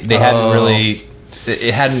 They hadn't really...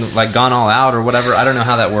 It hadn't gone all out or whatever. I don't know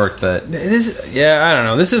how that worked, but I don't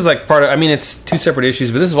know. This is part of. It's two separate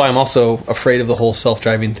issues, but this is why I'm also afraid of the whole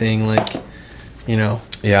self-driving thing.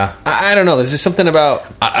 Yeah. I don't know. There's just something about.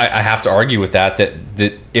 I have to argue with that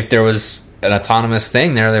if there was an autonomous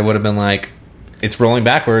thing there, they would have been like, it's rolling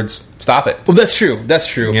backwards. Stop it. Well, that's true. That's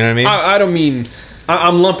true. You know what I mean? I don't mean.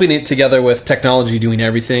 I'm lumping it together with technology doing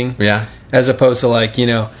everything. Yeah. As opposed to a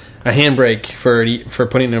handbrake for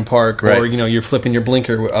putting it in a park, or you're flipping your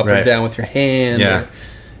blinker up or down with your hand,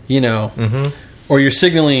 or or you're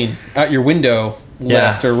signaling out your window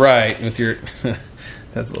left or right with your.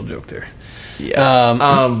 That's a little joke there.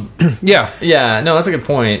 Yeah. Yeah. No, that's a good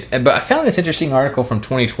point. But I found this interesting article from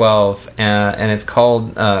 2012, and it's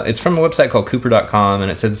called. It's from a website called Cooper.com,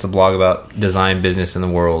 and it said it's a blog about design, business, and the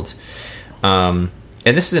world. And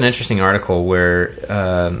this is an interesting article where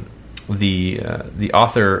the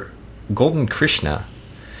author Golden Krishna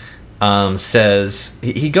says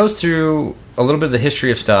he goes through a little bit of the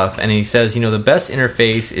history of stuff, and he says, the best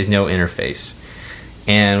interface is no interface.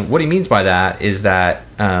 And what he means by that is that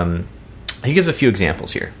he gives a few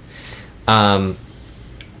examples here. For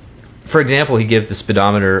example, he gives the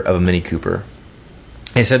speedometer of a Mini Cooper.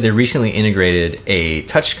 He said they recently integrated a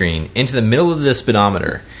touchscreen into the middle of the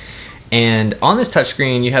speedometer, and on this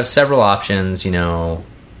touchscreen you have several options,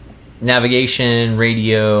 navigation,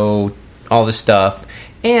 radio, all this stuff.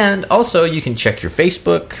 And also you can check your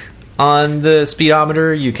Facebook on the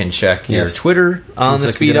speedometer. You can check your Twitter on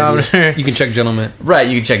the speedometer. You can check Gentleman. Right,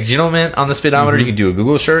 you can check Gentleman on the speedometer. You can do a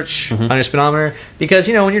Google search on your speedometer. Because,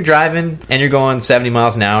 when you're driving and you're going 70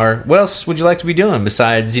 miles an hour, what else would you like to be doing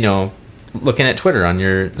besides, looking at Twitter on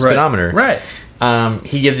your speedometer? Right.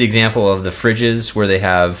 He gives the example of the fridges where they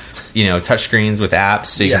have, touch screens with apps,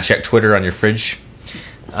 so you can check Twitter on your fridge.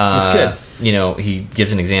 That's good. He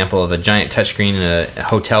gives an example of a giant touchscreen in a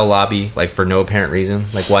hotel lobby, for no apparent reason.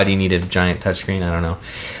 Why do you need a giant touchscreen? I don't know.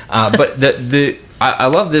 But I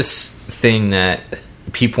love this thing that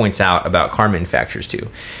he points out about car manufacturers too,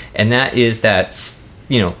 and that is that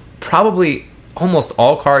probably almost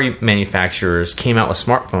all car manufacturers came out with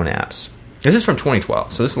smartphone apps. This is from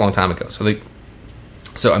 2012, so this is a long time ago.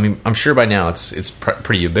 So I'm sure by now it's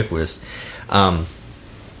pretty ubiquitous.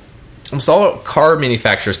 Almost all car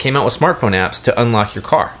manufacturers came out with smartphone apps to unlock your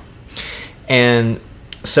car. And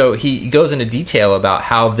so he goes into detail about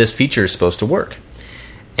how this feature is supposed to work.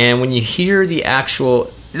 And when you hear the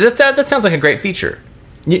actual... That sounds like a great feature.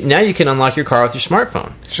 Now you can unlock your car with your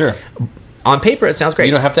smartphone. Sure. On paper, it sounds great.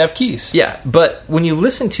 You don't have to have keys. Yeah, but when you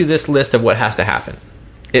listen to this list of what has to happen,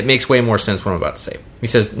 it makes way more sense what I'm about to say. He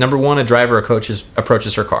says, number 1, a driver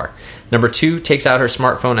approaches her car. Number 2, takes out her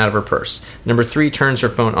smartphone out of her purse. Number 3, turns her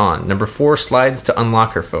phone on. Number 4, slides to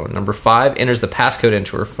unlock her phone. Number 5, enters the passcode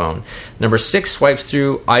into her phone. Number 6, swipes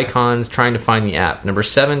through icons trying to find the app. Number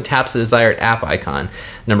 7, taps the desired app icon.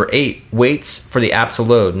 Number 8, waits for the app to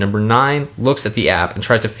load. Number 9, looks at the app and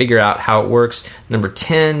tries to figure out how it works. Number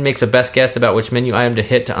 10, makes a best guess about which menu item to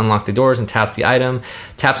hit to unlock the doors and taps the item.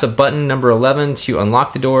 Taps a button, number 11, to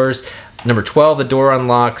unlock the doors. Number 12, the door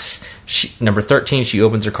unlocks. Number 13, she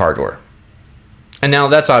opens her car door. And now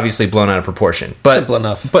that's obviously blown out of proportion. But, simple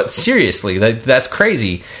enough. But seriously, that's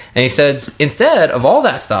crazy. And he says, instead of all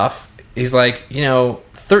that stuff, he's like,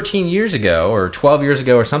 13 years ago or 12 years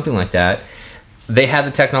ago or something like that, they had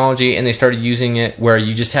the technology and they started using it where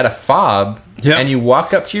you just had a fob and you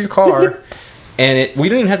walk up to your car and we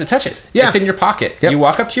don't even have to touch it. Yeah. It's in your pocket. Yep. You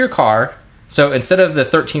walk up to your car. So instead of the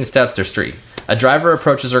 13 steps, there's 3. A driver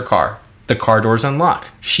approaches her car. The car doors unlock.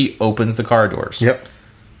 She opens the car doors. Yep.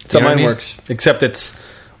 That's how mine works. Except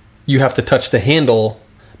you have to touch the handle,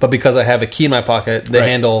 but because I have a key in my pocket, the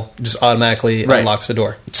handle just automatically unlocks the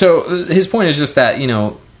door. So his point is just that,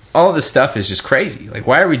 all this stuff is just crazy. Like,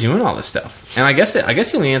 why are we doing all this stuff? And I guess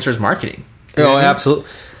the only answer is marketing. Oh, absolutely.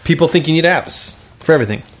 People think you need apps for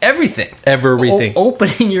everything. Everything.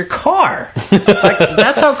 Opening your car.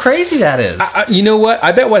 That's how crazy that is. You know what?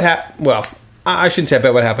 I bet what happened... Well, I shouldn't say I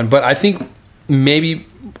bet what happened, but I think maybe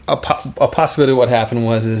a possibility of what happened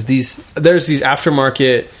there's these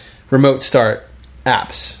aftermarket remote start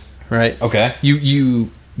apps, right? Okay.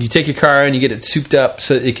 You take your car and you get it souped up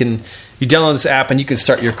so it can... You download this app and you can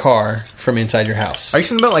start your car from inside your house. Are you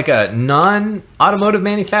talking about like a non-automotive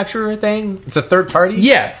manufacturer thing? It's a third party?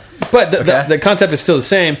 Yeah, but the concept is still the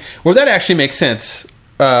same. Well, that actually makes sense.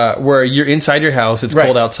 Where you're inside your house, it's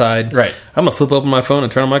cold outside. Right. I'm going to flip open my phone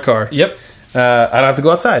and turn on my car. Yep. I don't have to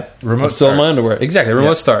go outside. Remote still start. in my underwear. Exactly.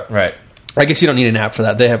 Remote start. Right. I guess you don't need an app for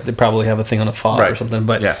that. They probably have a thing on a fob or something.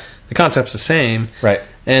 But the concept's the same. Right.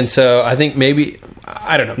 And so I think maybe,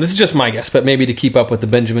 I don't know. This is just my guess, but maybe to keep up with the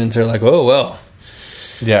Benjamins, they're like, oh, well.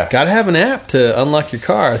 Yeah. Got to have an app to unlock your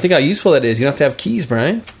car. I think how useful that is. You don't have to have keys,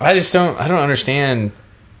 Brian. I don't understand.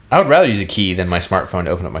 I would rather use a key than my smartphone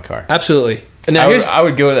to open up my car. Absolutely. Now I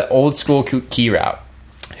would go the old school key route.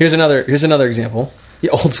 Here's another example. The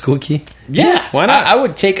old school key. Yeah. Why not? I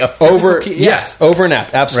would take a physical key. Yes, over an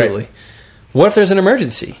app. Absolutely. Right. What if there's an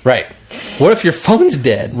emergency? Right. What if your phone's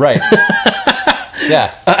dead? Right.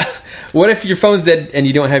 Yeah. What if your phone's dead and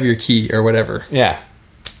you don't have your key or whatever? Yeah.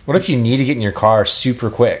 What if you need to get in your car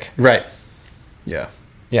super quick? Right. Yeah.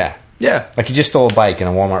 Yeah. Yeah. Like you just stole a bike in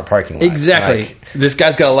a Walmart parking lot. Exactly. Like, this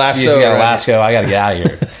guy's got a lasso. He's got a lasso. I got to get out of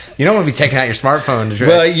here. You don't want to be taking out your smartphone to drag.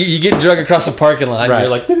 Well, you get drug across the parking lot and you're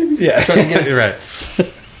like, trying to get it right.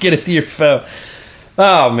 Get it to your phone.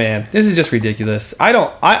 Oh man, this is just ridiculous.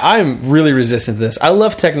 I'm really resistant to this. I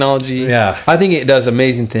love technology. Yeah. I think it does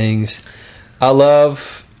amazing things. I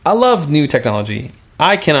love new technology.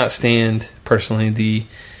 I cannot stand personally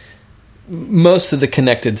most of the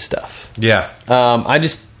connected stuff. Yeah. I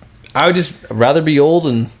would just rather be old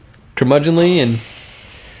and curmudgeonly and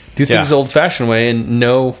do things the old-fashioned way and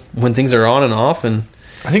know when things are on and off. And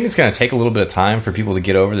I think it's going to take a little bit of time for people to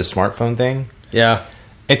get over the smartphone thing. Yeah.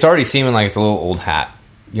 It's already seeming like it's a little old hat.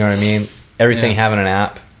 You know what I mean? Everything having an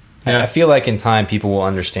app. Yeah. I feel like in time people will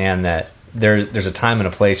understand that there's a time and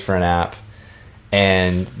a place for an app,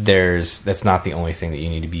 and that's not the only thing that you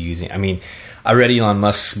need to be using. I mean, I read Elon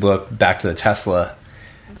Musk's book, Back to the Tesla,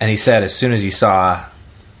 and he said as soon as he saw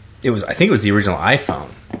I think it was the original iPhone,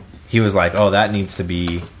 he was like, oh, that needs to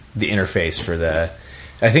be the interface for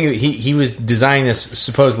I think he was designing this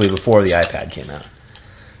supposedly before the iPad came out.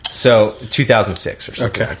 So 2006 or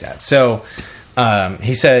something like that. So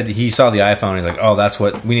he said he saw the iPhone. He's like, oh, that's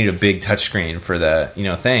what we need, a big touchscreen for the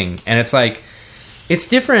thing. And it's like, it's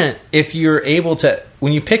different if you're able to,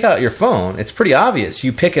 when you pick out your phone, it's pretty obvious.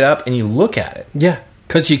 You pick it up and you look at it. Yeah,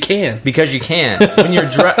 because you can. When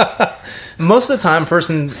you're most of the time,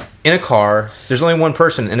 person in a car, there's only one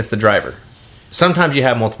person and it's the driver. Sometimes you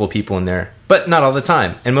have multiple people in there, but not all the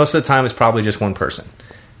time. And most of the time, it's probably just one person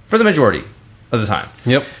for the majority of the time.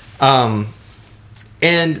 Yep.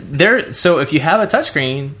 So if you have a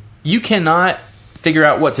touchscreen, you cannot figure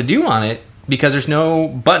out what to do on it because there's no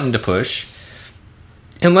button to push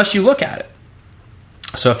unless you look at it.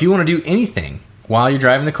 So if you want to do anything while you're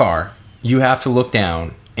driving the car, you have to look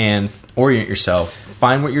down and orient yourself,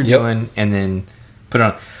 find what you're doing, and then put it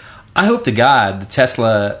on. I hope to God the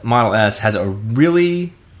Tesla Model S has a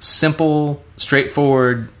really simple,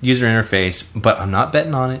 straightforward user interface, but I'm not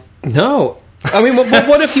betting on it. No. I mean,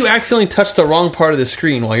 what if you accidentally touch the wrong part of the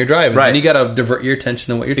screen while you're driving? Right. And you got to divert your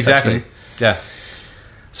attention to what you're touching. Yeah.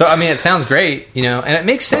 So, I mean, it sounds great, and it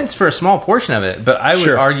makes sense for a small portion of it, but I would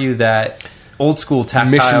argue that old school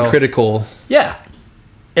tactile... Mission critical. Yeah.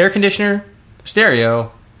 Air conditioner,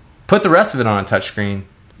 stereo, put the rest of it on a touchscreen.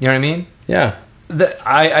 You know what I mean? Yeah.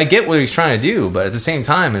 I get what he's trying to do, but at the same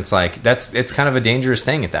time, it's like, it's kind of a dangerous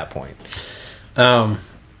thing at that point.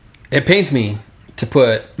 It pains me to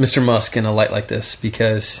put Mr. Musk in a light like this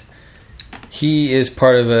because he is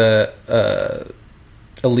part of a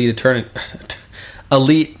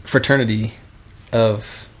elite fraternity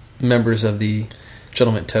of members of the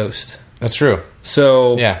Gentleman Toast. That's true.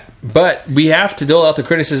 So, yeah. But we have to dole out the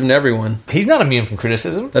criticism to everyone. He's not immune from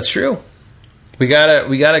criticism. That's true. We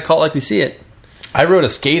gotta call it like we see it. I wrote a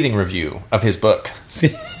scathing review of his book.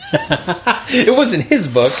 It wasn't his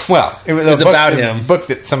book. Well, it was about him. A book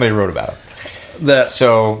that somebody wrote about.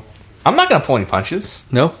 So, I'm not going to pull any punches.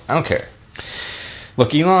 No? I don't care.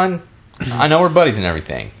 Look, Elon, I know we're buddies and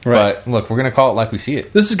everything. Right. But, look, we're going to call it like we see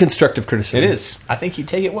it. This is constructive criticism. It is. I think he'd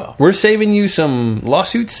take it well. We're saving you some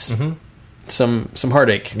lawsuits, some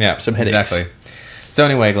heartache, some headaches. Exactly. So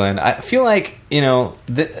anyway, Glenn, I feel like,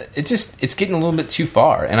 it's getting a little bit too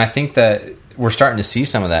far. And I think that we're starting to see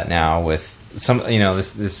some of that now with some,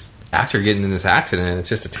 this actor getting in this accident. And it's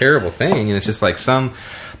just a terrible thing. And it's just like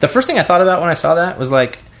the first thing I thought about when I saw that was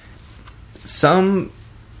like some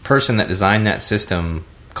person that designed that system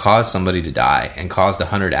caused somebody to die and caused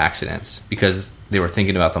 100 accidents because they were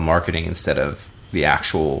thinking about the marketing instead of the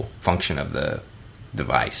actual function of the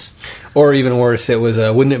device. Or even worse, it was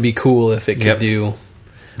wouldn't it be cool if it could do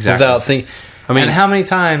without thinking. I mean, and how many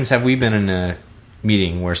times have we been in a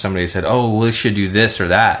meeting where somebody said, "Oh, well, we should do this or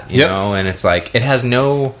that," you know, and it's like it has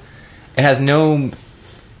no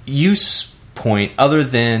use point other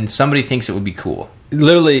than somebody thinks it would be cool.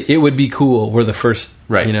 Literally, it would be cool were the first,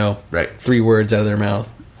 right. 3 words out of their mouth.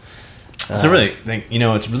 So really,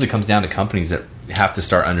 it really comes down to companies that have to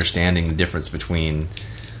start understanding the difference between,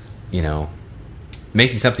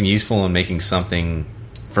 making something useful and making something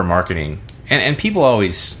for marketing. And people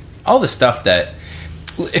always, all the stuff that,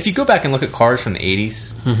 if you go back and look at cars from the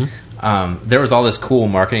 80s, there was all this cool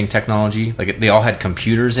marketing technology. Like they all had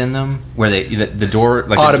computers in them where the door,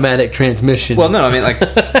 like automatic transmission. Well, no, I mean like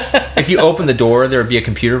if you open the door, there would be a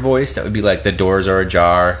computer voice that would be like, "The doors are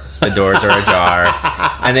ajar. The doors are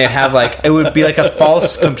ajar," and they'd have like, it would be like a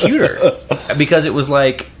false computer because it was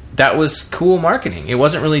like that was cool marketing. It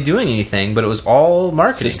wasn't really doing anything, but it was all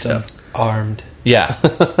marketing stuff. Armed. Yeah.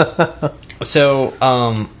 So,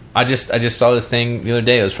 I just saw this thing the other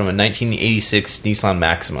day. It was from a 1986 Nissan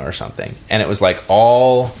Maxima or something, and it was like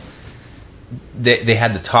all they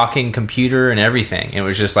had the talking computer and everything. It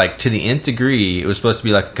was just like to the nth degree. It was supposed to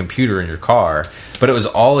be like a computer in your car, but it was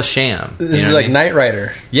all a sham. This is like Knight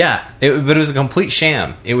Rider. Yeah, but it was a complete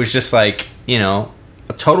sham. It was just like a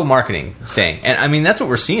total marketing thing, and I mean that's what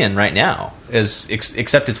we're seeing right now.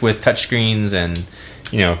 Except it's with touchscreens and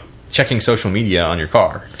checking social media on your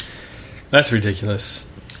car. That's ridiculous.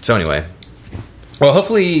 So anyway, well,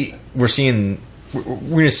 hopefully we're going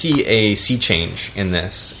to see a sea change in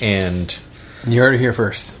this, and you heard it here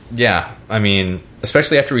first. Yeah, I mean,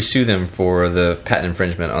 especially after we sue them for the patent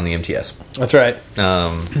infringement on the MTS. That's right.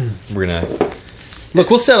 We're gonna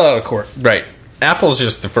we'll settle out of court. Right. Apple's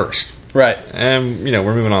just the first. Right. And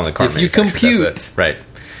we're moving on to the car. If you compute, right,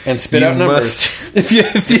 and spit out numbers, if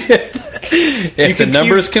the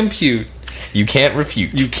numbers compute. You can't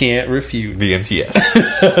refute. You can't refute. The MTS.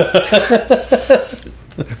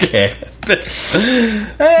 Okay.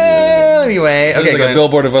 Anyway. Okay. Like a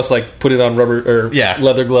billboard of us like put it on rubber or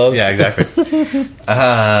leather gloves. Yeah, exactly.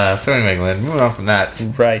 So anyway, Glenn, moving on from that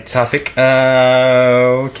topic.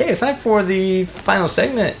 Okay, it's time for the final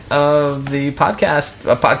segment of the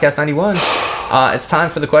podcast, Podcast 91. It's time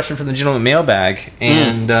for the question from the gentleman mailbag.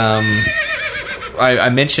 And I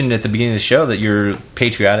mentioned at the beginning of the show that you're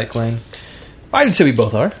patriotic, Glenn. I'd say we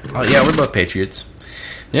both are. Oh, yeah, we're both patriots.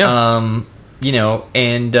 Yeah. So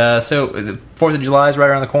the 4th of July is right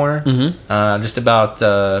around the corner. Mm-hmm. Just about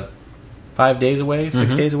 5 days away,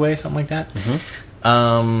 6 days away, something like that.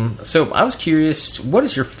 Mm-hmm. So I was curious, what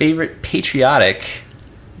is your favorite patriotic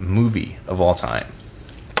movie of all time?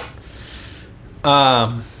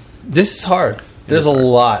 This is hard. There's a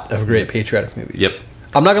lot of great patriotic movies. Yep.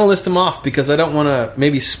 I'm not going to list them off because I don't want to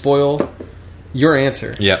maybe spoil your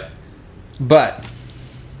answer. Yep. But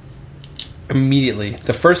immediately,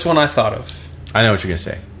 the first one I thought of. I know what you're going to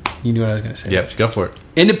say. You knew what I was going to say. Yep, go for it.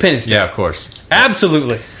 Independence Day. Yeah, of course.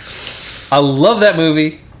 Absolutely. I love that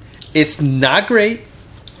movie. It's not great.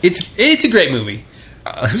 It's a great movie,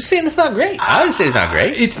 Who's saying it's not great? I would say it's not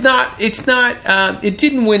great. It's not. It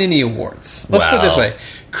didn't win any awards. Let's put it this way: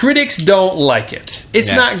 critics don't like it. It's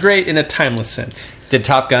not great in a timeless sense. Did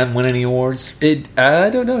Top Gun win any awards? I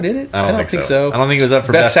don't know. Did it? I don't think so. I don't think it was up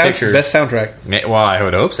for best picture. Best soundtrack. Well, I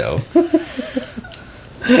would hope so.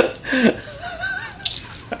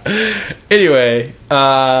 Anyway,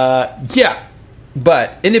 yeah.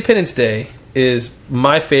 But Independence Day is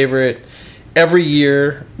my favorite. Every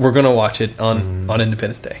year, we're going to watch it on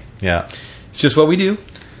Independence Day. Yeah. It's just what we do,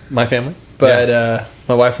 my family. But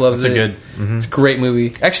my wife loves it. It's a great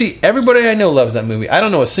movie. Actually, everybody I know loves that movie. I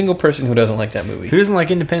don't know a single person who doesn't like that movie. Who doesn't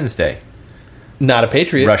like Independence Day? Not a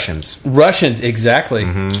patriot. Russians, exactly.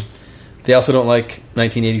 Mm-hmm. They also don't like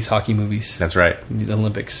 1980s hockey movies. That's right. The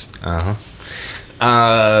Olympics. We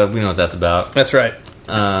know what that's about. That's right.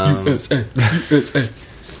 USA.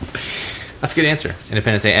 That's a good answer.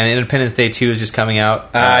 Independence Day. And Independence Day 2 is just coming out.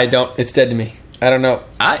 It's dead to me. I don't know.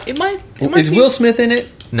 It might is be. Will Smith in it?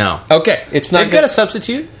 No. Okay. It's not. They've got a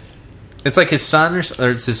substitute. It's like his son, or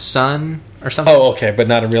it's his son or something. Oh, okay. But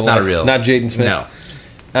not a real life. Not Jaden Smith.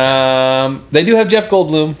 No. They do have Jeff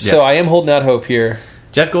Goldblum, so I am holding out hope here.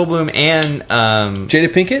 Jeff Goldblum and... Jada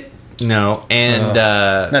Pinkett? No. And...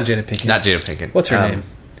 not Jada Pinkett. Not Jada Pinkett. What's her name?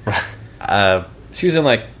 She was in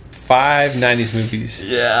like 5 90s movies.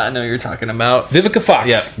 Yeah, I know you're talking about. Vivica Fox.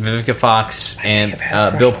 Yeah, Vivica Fox and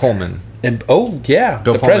Bill Pullman. And Bill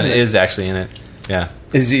Pullman president is actually in it. Yeah.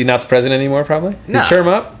 Is he not the president anymore, probably? No. His term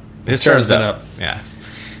up? His term's up. Yeah.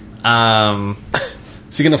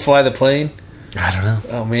 Is he going to fly the plane? I don't know.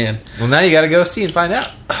 Oh, man. Well, now you got to go see and find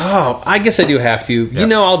out. Oh, I guess I do have to. Yep. You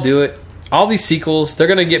know, I'll do it. All these sequels, they're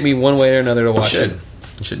going to get me one way or another to watch it.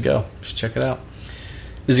 You should go. You should check it out.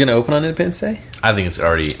 Is it going to open on Independence Day? I think it's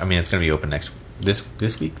already... I mean, it's going to be open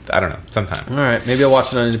this week? I don't know. Sometime. All right. Maybe I'll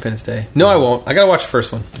watch it on Independence Day. No, I won't. I got to watch the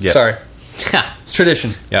first one. Yep. Sorry. It's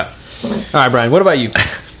tradition. Yeah. All right, Brian. What about you?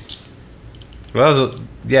 Well,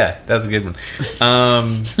 that's a good one.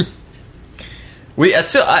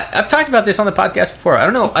 I've talked about this on the podcast before. I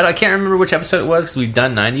don't know. I can't remember which episode it was because we've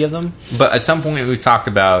done 90 of them. But at some point we've talked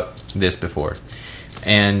about this before,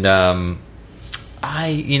 and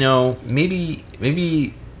maybe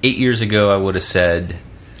 8 years ago I would have said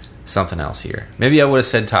something else here. Maybe I would have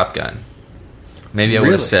said Top Gun. Maybe I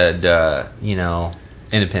would have said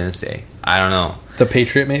Independence Day. I don't know. The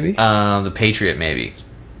Patriot, maybe. The Patriot, maybe.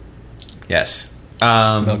 Yes.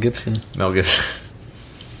 Mel Gibson.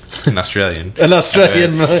 An Australian. An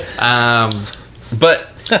Australian.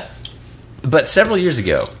 But several years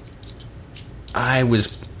ago, I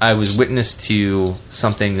was witness to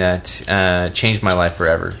something that changed my life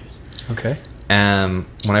forever. Okay. When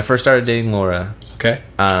I first started dating Laura, okay,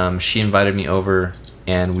 she invited me over,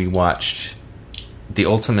 and we watched the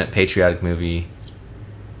ultimate patriotic movie.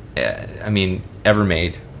 Ever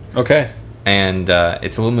made. Okay. And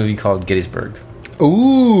it's a little movie called Gettysburg.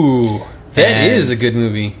 Ooh, that is a good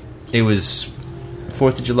movie. It was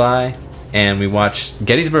 4th of July, and we watched...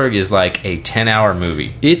 Gettysburg is like a 10-hour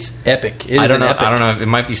movie. It's epic. I don't know. It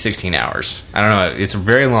might be 16 hours. I don't know. It's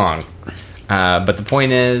very long. But the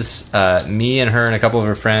point is, me and her and a couple of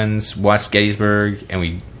her friends watched Gettysburg, and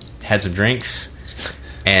we had some drinks,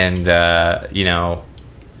 and,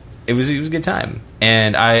 it was a good time.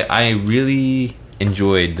 And I really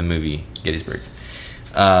enjoyed the movie Gettysburg.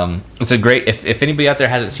 It's a great... If anybody out there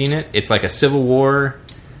hasn't seen it, it's like a Civil War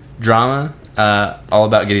drama, all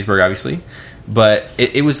about Gettysburg, obviously. But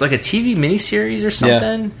it was like a TV miniseries or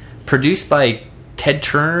something, produced by Ted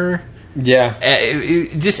Turner. Yeah.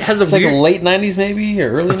 It just has it's like a late 90s maybe,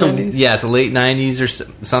 or early 90s? Yeah, it's a late 90s or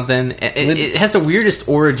something. It has the weirdest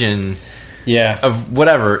origin of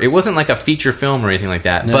whatever. It wasn't like a feature film or anything like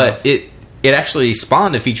that, but it actually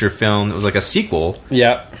spawned a feature film that was like a sequel.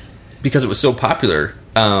 Yeah. Because it was so popular.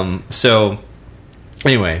 So,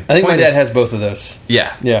 anyway. I think my dad has both of those.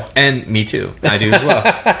 Yeah. Yeah. And me too. I do as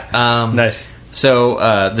well. Nice. So,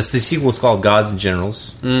 the sequel is called Gods and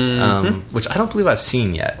Generals, which I don't believe I've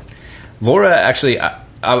seen yet. Laura, actually, I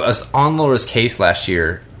was on Laura's case last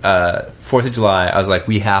year, 4th of July. I was like,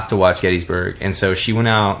 we have to watch Gettysburg. And so she went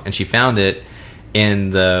out and she found it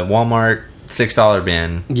in the Walmart $6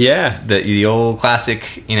 bin. Yeah. The old classic,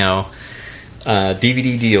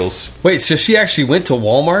 DVD deals. Wait, so she actually went to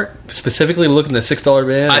Walmart specifically to look in the $6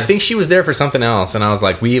 bin? I think she was there for something else, and I was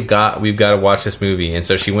like, we've got to watch this movie. And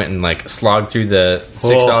so she went and like slogged through the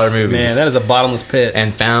 $6 movies. Man, that is a bottomless pit.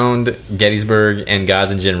 And found Gettysburg and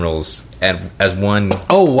Gods and Generals as one.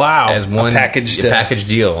 Oh wow! As one package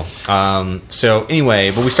deal. So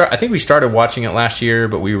anyway, but I think we started watching it last year,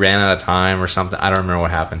 but we ran out of time or something. I don't remember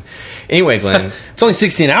what happened. Anyway, Glenn, it's only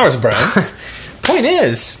 16 hours, Brian. Point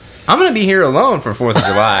is, I'm going to be here alone for 4th of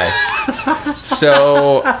July.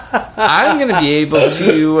 So I'm going to be able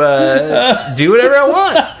to do whatever I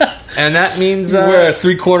want. And that means... wear a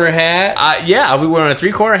 3-quarter hat? Yeah, I'll be wearing a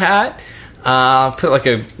 3-quarter hat. Put like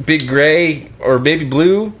a big gray or baby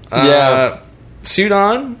blue suit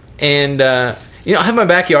on. And, I have my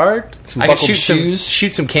backyard. Some I can buckled shoes.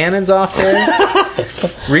 shoot some cannons off there.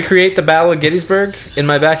 Recreate the Battle of Gettysburg in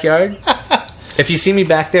my backyard. If you see me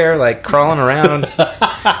back there, like, crawling around...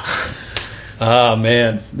 Oh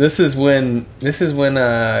man, this is when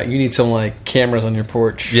you need some like cameras on your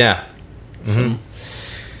porch. Yeah. Mm-hmm.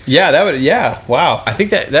 Wow. I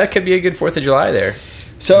think that could be a good 4th of July there.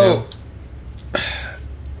 So,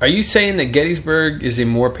 are you saying that Gettysburg is a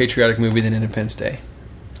more patriotic movie than Independence Day?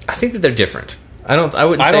 I think that they're different. I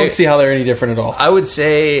don't see how they're any different at all. I would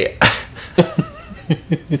say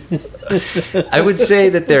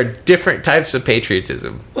that they're different types of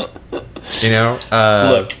patriotism. Look,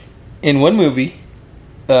 in one movie,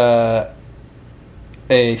 a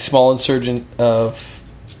small insurgent of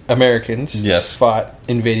Americans fought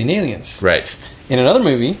invading aliens. Right. In another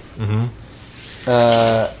movie,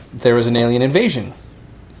 there was an alien invasion.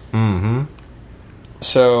 Mm-hmm.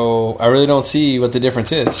 So I really don't see what the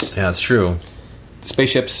difference is. Yeah, that's true.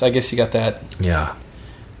 Spaceships, I guess you got that. Yeah.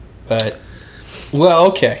 But, well,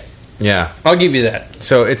 okay. Yeah. I'll give you that.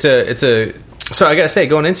 So so I gotta say,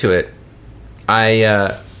 going into it,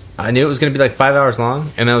 I knew it was going to be like 5 hours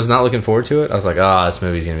long, and I was not looking forward to it. I was like, oh, this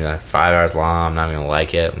movie's going to be like 5 hours long. I'm not going to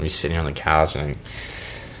like it. I'm going to be sitting here on the couch and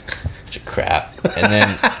bunch of crap. And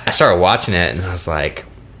then I started watching it, and I was like,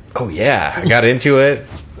 oh, yeah. I got into it.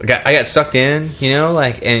 I got sucked in, and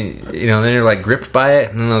then you're like gripped by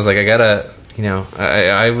it. And then I was like, I got to,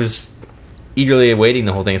 I was eagerly awaiting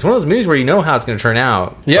the whole thing. It's one of those movies where you know how it's going to turn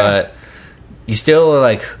out, but you still are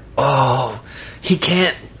like, oh, he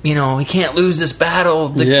can't lose this battle.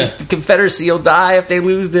 The Confederacy will die if they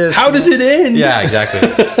lose this. How does it end? Yeah, exactly.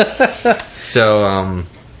 So,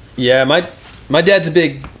 my dad's a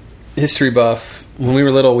big history buff. When we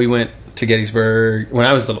were little, we went to Gettysburg. When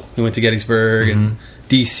I was little, we went to Gettysburg and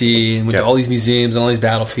D.C. and went to all these museums and all these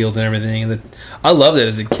battlefields and everything. And I loved it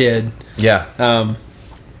as a kid. Yeah.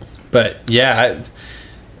 But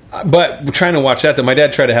trying to watch that, though, my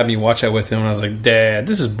dad tried to have me watch that with him, and I was like, Dad,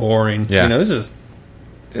 this is boring. Yeah.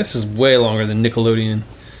 This is way longer than Nickelodeon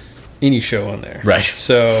any show on there. Right.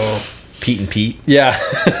 So Pete and Pete. Yeah.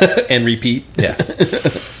 And repeat. Yeah.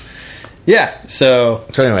 Yeah. So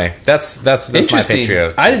anyway, that's my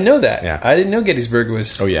Patriot. I didn't know that. Yeah. I didn't know Gettysburg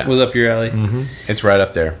was up your alley. Mm-hmm. It's right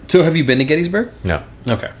up there. So have you been to Gettysburg? No.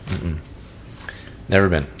 Okay. Mm-mm. Never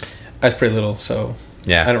been. I was pretty little, so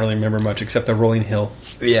I don't really remember much except the rolling hill.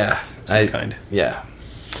 Yeah. Some kind. Yeah.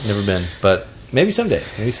 Never been, but maybe someday.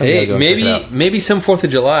 Maybe some 4th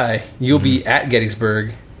of July you'll be at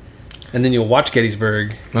Gettysburg, and then you'll watch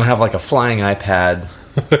Gettysburg. I'll have like a flying iPad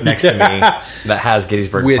next to me that has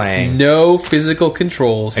Gettysburg with playing. No physical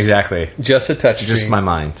controls. Exactly. Just a touch Just screen. my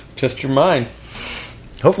mind. Just your mind.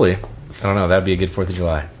 Hopefully. I don't know. That would be a good 4th of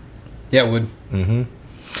July. Yeah, it would. Mm-hmm.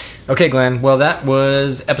 Okay, Glenn. Well, that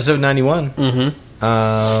was episode 91.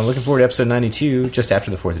 Mm-hmm. Looking forward to episode 92 just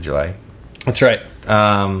after the 4th of July. That's right.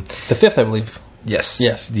 The 5th, I believe. Yes.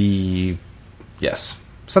 Yes.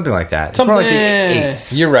 Something like that. Something like the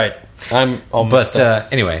 8th. You're right. I'm almost.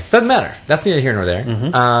 But anyway, doesn't matter. That's neither here nor there.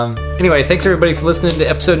 Mm-hmm. Anyway, thanks everybody for listening to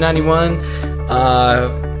episode 91.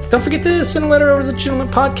 Don't forget to send a letter over to the Gentleman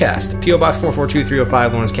Podcast, P.O. Box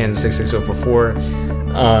 442-305, Lawrence, Kansas 66044.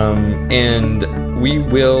 And we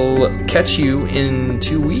will catch you in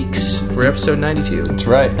 2 weeks for episode 92. That's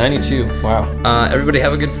right, 92. Wow. Everybody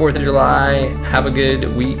have a good 4th of July. Have a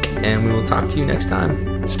good week, and we will talk to you next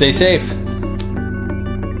time. Stay safe.